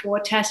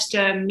NL4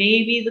 tester,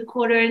 maybe the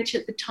 1/4 inch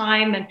at the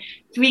time, and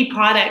 3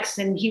 products.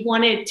 And he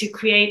wanted to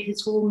create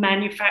his whole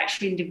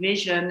manufacturing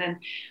division. And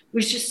it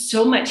was just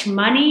so much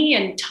money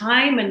and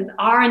time and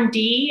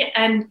R&D.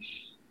 And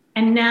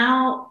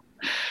now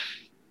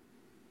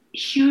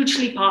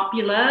hugely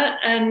popular.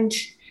 And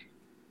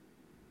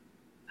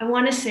I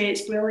want to say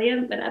it's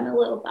brilliant, but I'm a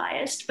little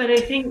biased. But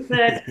I think,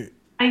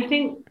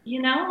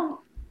 you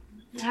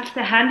have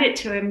to hand it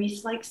to him.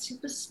 He's like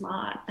super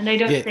smart. And I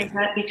don't think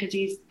that because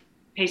he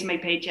pays my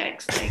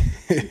paychecks. Like,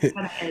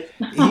 kind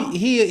of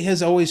he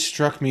has always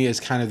struck me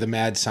as kind of the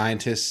mad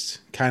scientist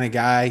kind of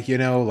guy,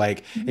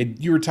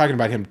 you were talking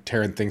about him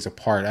tearing things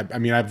apart. I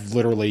mean, I've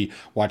literally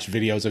watched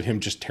videos of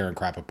him just tearing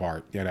crap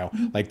apart,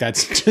 like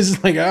that's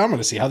just like, I'm going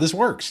to see how this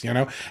works,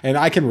 and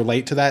I can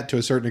relate to that to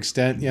a certain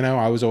extent.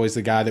 I was always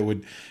the guy that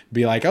would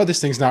be like, oh,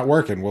 this thing's not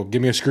working. Well,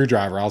 give me a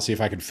screwdriver. I'll see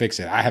if I can fix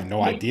it. I have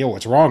no idea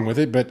what's wrong with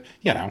it, but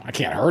I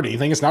can't hurt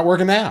anything. It's not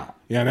working now,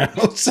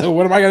 So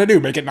what am I going to do?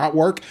 Make it not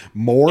work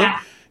more,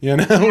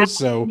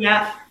 So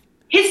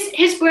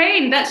his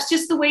brain, that's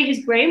just the way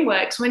his brain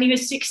works. When he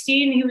was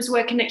 16, he was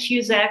working at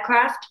Hughes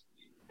Aircraft,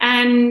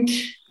 and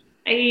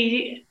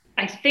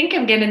I think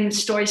I'm getting the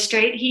story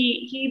straight.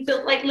 He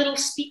built like little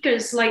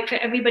speakers like for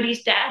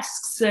everybody's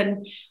desks,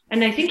 and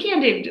I think he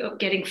ended up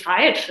getting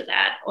fired for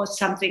that or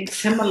something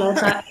similar.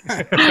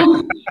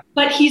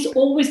 But he's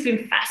always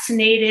been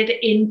fascinated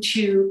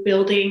into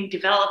building,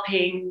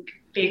 developing,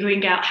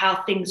 figuring out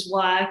how things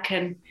work,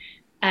 and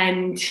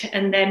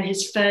then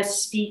his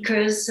first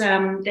speakers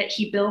that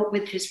he built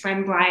with his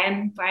friend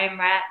Brian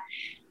Rat.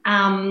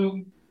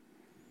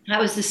 That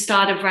was the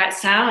start of Rat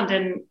Sound,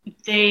 and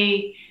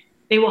they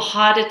were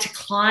harder to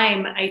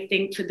climb, I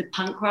think, for the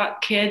punk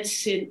rock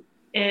kids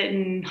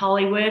in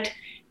Hollywood.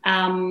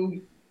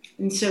 And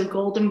so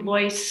Golden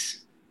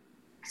Voice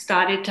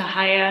started to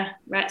hire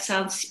Rat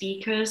Sound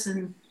speakers,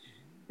 and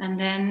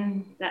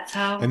then that's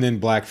how. And then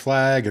Black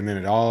Flag, and then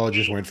it all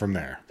just went from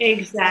there.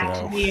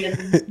 Exactly.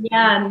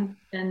 So.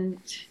 And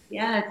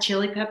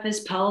Chili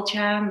Peppers, Pearl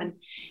Jam, and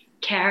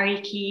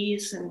Carrie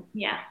Keys, and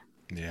yeah.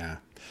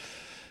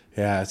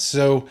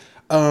 So,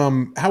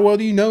 how well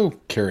do you know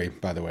Carrie,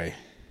 by the way?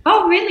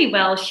 Oh, really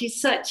well.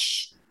 She's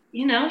such,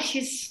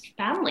 she's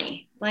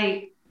family.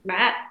 Like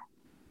Rat,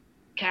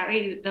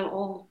 Carrie, they're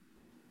all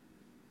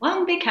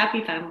one big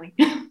happy family.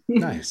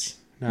 Nice.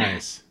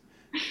 Seems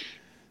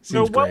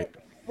so great.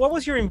 What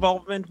was your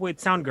involvement with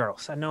Sound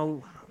Girls? I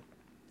know.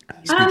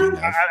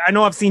 I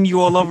know I've seen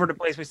you all over the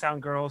place with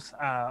Sound Girls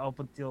up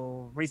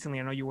until recently.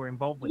 I know you were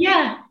involved with.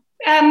 Yeah.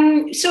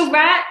 So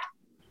Rat,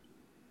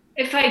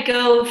 if I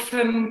go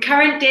from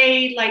current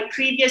day, like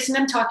previous, and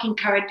I'm talking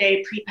current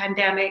day,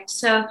 pre-pandemic.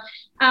 So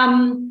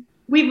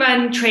we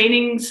run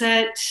trainings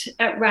at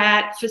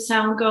Rat for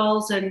Sound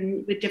Girls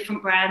and with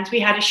different brands. We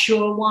had a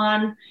Shure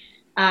one.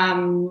 I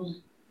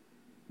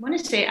want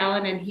to say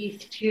Allen and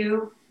Heath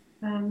too.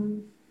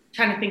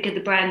 Trying to think of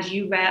the brands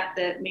you rep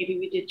that maybe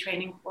we did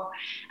training for.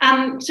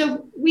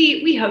 So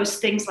we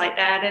host things like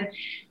that.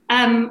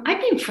 And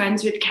I've been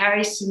friends with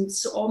Carrie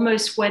since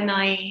almost when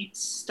I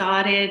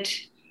started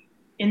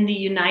in the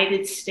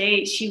United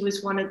States. She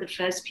was one of the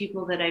first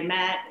people that I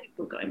met.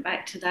 We're going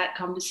back to that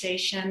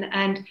conversation.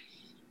 And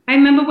I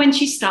remember when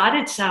she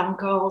started Sound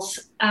Girls,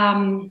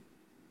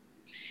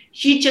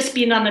 she'd just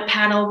been on a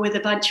panel with a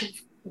bunch of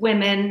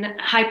women,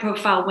 high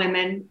profile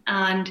women,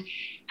 and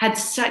had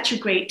such a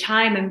great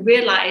time and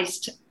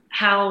realized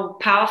how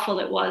powerful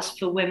it was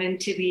for women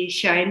to be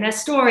sharing their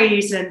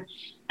stories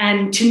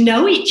and to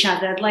know each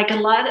other. Like a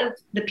lot of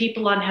the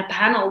people on her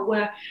panel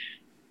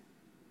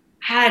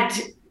had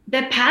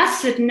their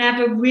paths had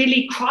never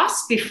really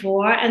crossed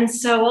before. And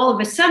so all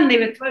of a sudden they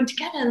were thrown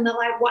together and they're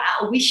like,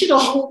 wow,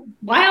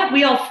 why aren't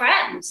we all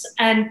friends?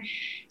 And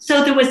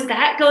so there was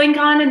that going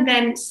on. And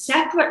then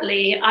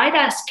separately, I'd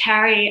asked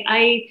Carrie,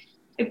 I'm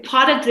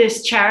part of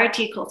this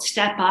charity called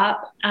Step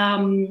Up,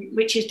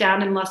 which is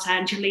down in Los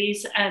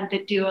Angeles, and they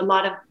do a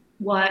lot of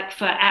work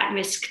for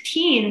at-risk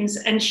teens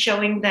and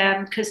showing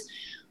them, because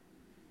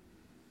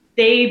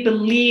they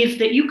believe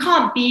that you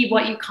can't be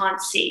what you can't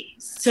see.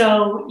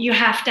 So you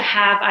have to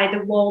have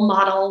either role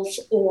models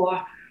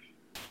or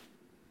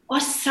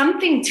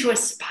something to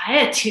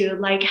aspire to.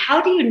 Like, how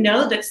do you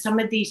know that some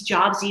of these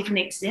jobs even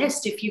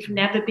exist if you've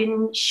never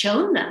been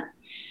shown them?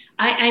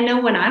 I know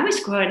when I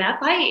was growing up,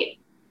 I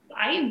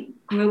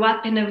grew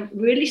up in a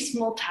really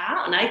small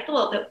town. I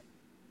thought that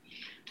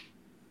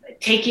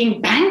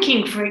taking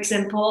banking, for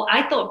example,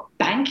 I thought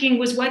banking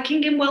was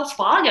working in Wells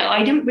Fargo.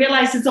 I didn't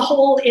realize there's a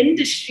whole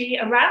industry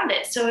around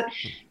it.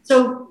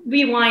 So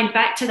rewind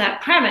back to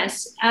that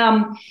premise.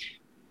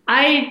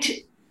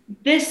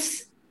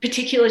 This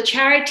particular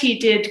charity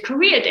did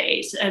career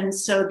days. And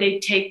so they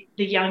take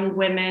the young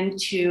women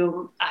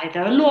to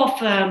either a law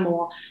firm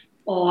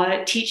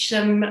or teach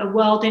them a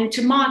world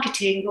into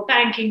marketing or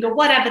banking or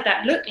whatever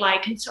that looked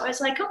like. And so I was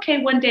like, okay,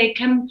 one day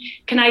can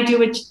I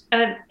do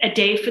a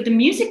day for the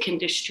music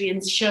industry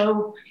and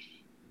show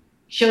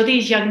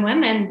these young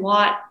women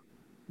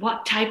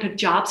what type of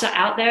jobs are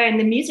out there in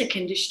the music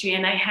industry.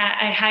 And I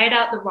hired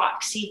out the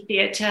Roxy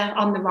Theater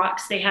on the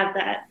Rocks. They have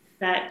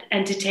that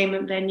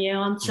entertainment venue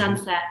on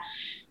Sunset.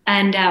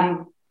 And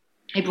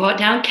I brought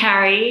down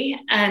Carrie,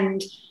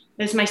 and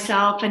there's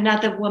myself,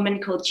 another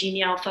woman called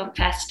Jeannie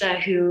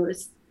Alfonfesta, who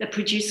is the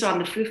producer on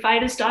the Foo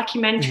Fighters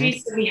documentary.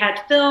 So we had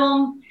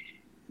film,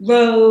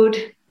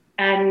 road,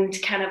 and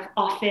kind of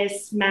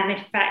office,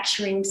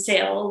 manufacturing,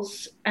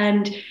 sales,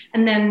 and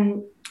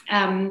then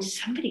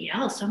somebody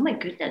else. Oh my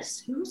goodness,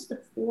 who was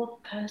the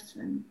fourth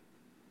person?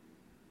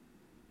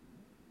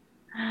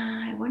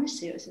 I want to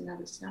say it was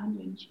another sound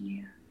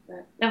engineer.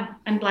 But no,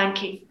 I'm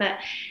blanking. But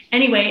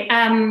anyway,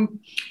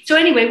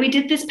 we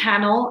did this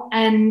panel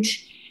and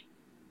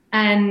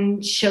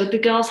showed the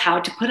girls how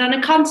to put on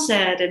a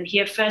concert and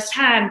hear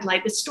firsthand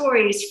like the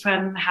stories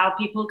from how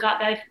people got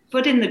their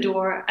foot in the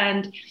door.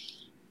 And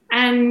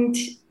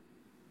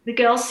the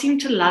girls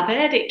seemed to love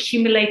it. It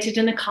accumulated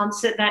in a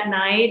concert that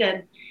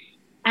night.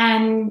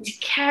 And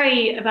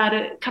Carrie, about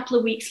a couple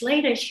of weeks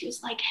later, she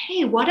was like,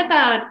 hey, what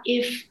about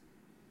if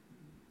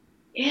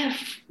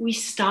if we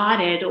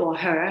started, or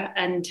her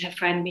and her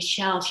friend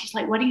Michelle, she's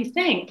like, what do you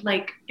think?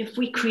 Like, if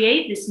we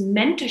create this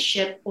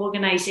mentorship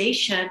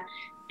organization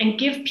and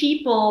give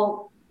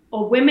people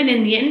or women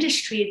in the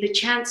industry the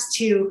chance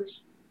to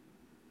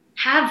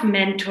have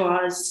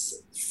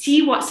mentors,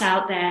 see what's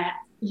out there,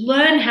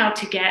 learn how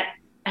to get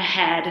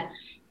ahead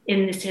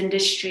in this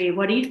industry.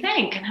 What do you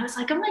think? And I was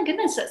like, oh my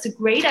goodness, that's a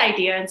great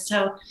idea. And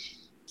so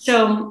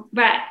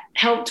that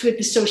helped with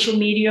the social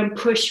media and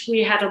push. We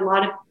had a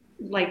lot of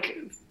like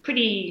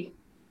pretty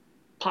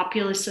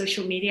popular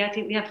social media. I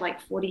think we have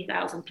like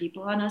 40,000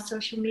 people on our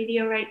social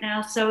media right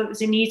now. So it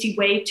was an easy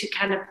way to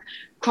kind of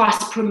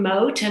cross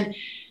promote, and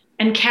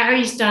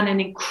Carrie's done an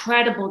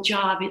incredible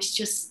job. It's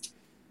just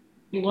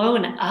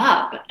blown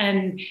up,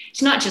 and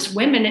it's not just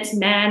women, it's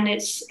men,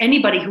 it's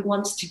anybody who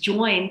wants to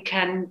join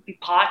can be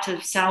part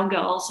of Sound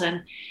Girls,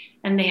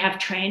 and they have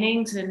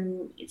trainings,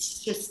 and it's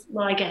just,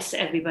 well, I guess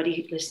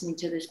everybody listening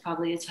to this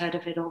probably has heard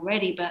of it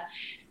already, but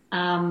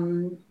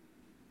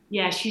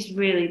yeah, she's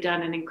really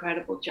done an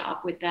incredible job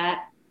with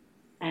that.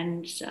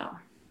 And so,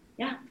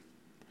 yeah.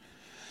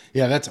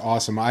 Yeah, that's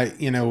awesome.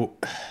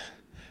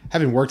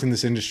 Having worked in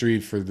this industry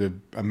for the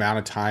amount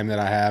of time that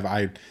I have,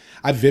 I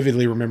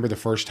vividly remember the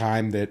first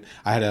time that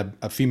I had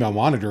a female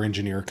monitor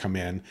engineer come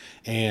in,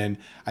 and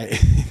I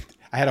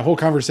had a whole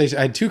conversation.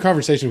 I had two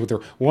conversations with her.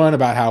 One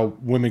about how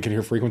women can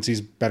hear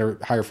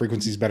higher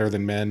frequencies better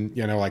than men.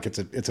 Like it's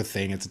a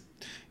thing. It's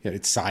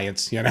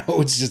science.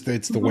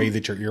 It's the way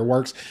that your ear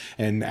works,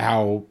 and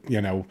how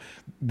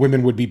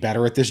women would be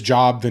better at this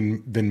job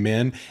than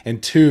men.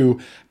 And two,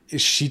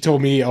 she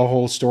told me a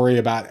whole story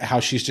about how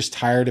she's just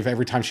tired of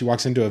every time she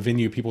walks into a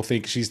venue, people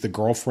think she's the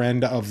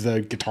girlfriend of the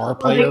guitar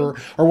player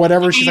or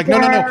whatever. She's like, no,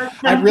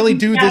 I really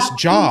do this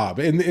job.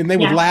 And they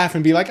would laugh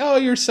and be like, oh,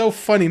 you're so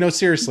funny. No,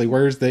 seriously,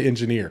 where's the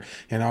engineer?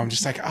 And I'm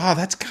just like, oh,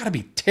 that's gotta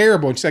be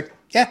terrible. And she's like,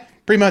 yeah,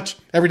 pretty much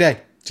every day.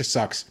 Just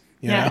sucks.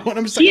 And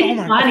I'm just like, oh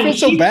my God, I feel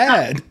so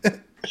bad.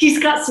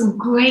 She's got some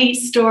great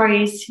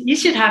stories. You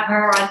should have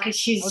her on, because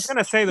she's... I was going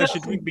to say that she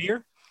drink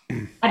beer.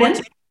 I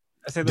didn't...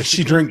 Does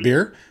she drink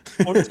beer?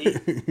 I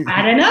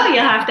don't know.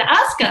 You'll have to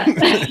ask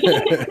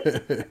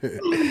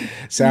her.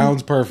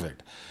 Sounds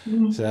perfect.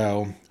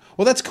 So,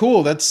 well, that's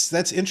cool.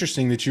 That's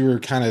interesting that you were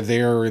kind of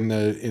there at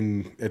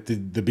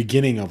the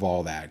beginning of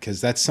all that,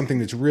 because that's something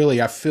that's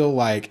really, I feel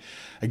like,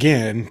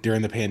 again,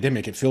 during the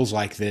pandemic, it feels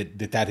like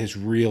that has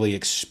really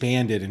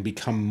expanded and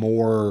become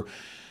more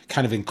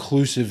kind of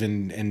inclusive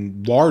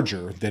and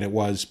larger than it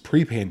was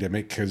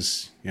pre-pandemic,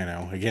 because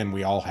again,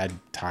 we all had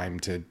time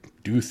to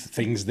do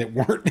things that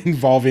weren't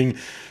involving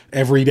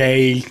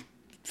everyday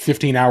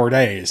 15-hour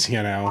days,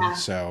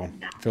 so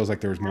it feels like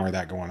there was more of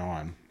that going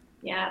on.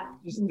 Yeah.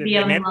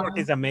 The network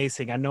is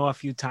amazing. I know a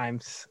few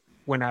times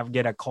when I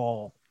get a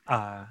call,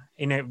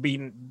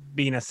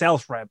 being a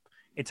sales rep,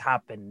 it's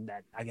happened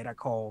that I get a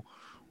call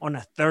on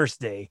a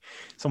Thursday.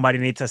 Somebody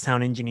needs a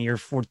sound engineer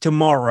for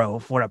tomorrow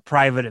for a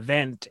private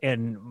event,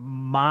 and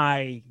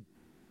my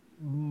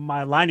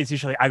line is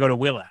usually, I go to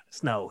Willa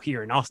Snow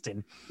here in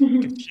Austin.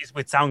 She's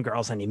with Sound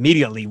Girls, and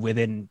immediately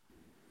within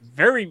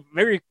very,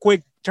 very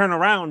quick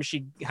turnaround,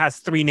 she has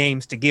 3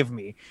 names to give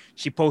me.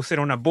 She posts it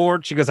on a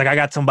board. She goes like, I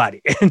got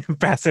somebody, and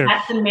pass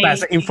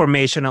the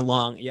information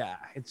along. Yeah,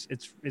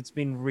 it's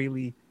been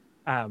really,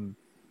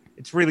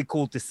 it's really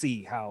cool to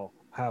see how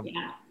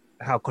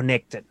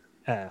connected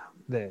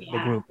the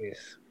group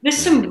is. There's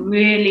some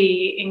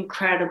really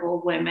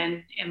incredible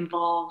women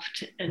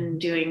involved in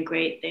doing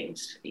great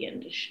things for the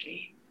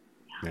industry.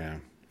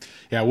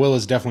 Yeah. Will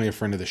is definitely a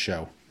friend of the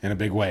show in a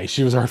big way.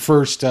 She was our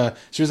first.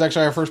 She was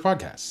actually our first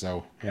podcast.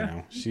 So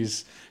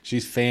she's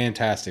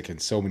fantastic in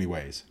so many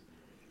ways.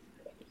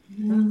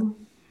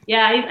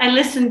 Yeah, I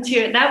listened to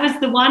it. That was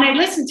the one I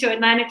listened to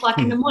at 9:00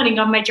 in the morning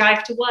on my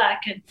drive to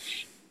work,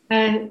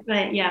 and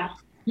but yeah.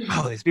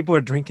 Oh, these people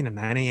are drinking at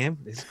 9 a.m.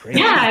 This is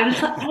crazy. Yeah,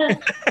 I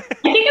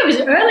think it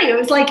was early. It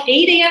was like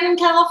 8 a.m. in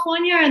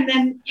California. And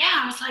then,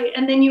 I was like,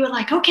 and then you were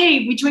like, okay,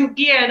 we drink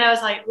beer. And I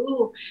was like,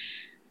 oh.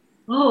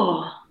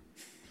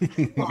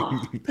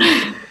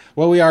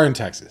 Well, we are in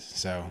Texas,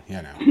 so,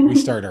 we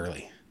start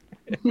early.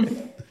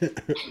 Daniela,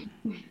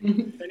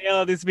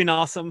 this has been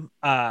awesome.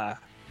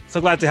 So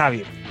glad to have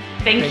you.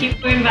 Thank you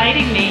for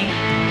inviting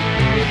me.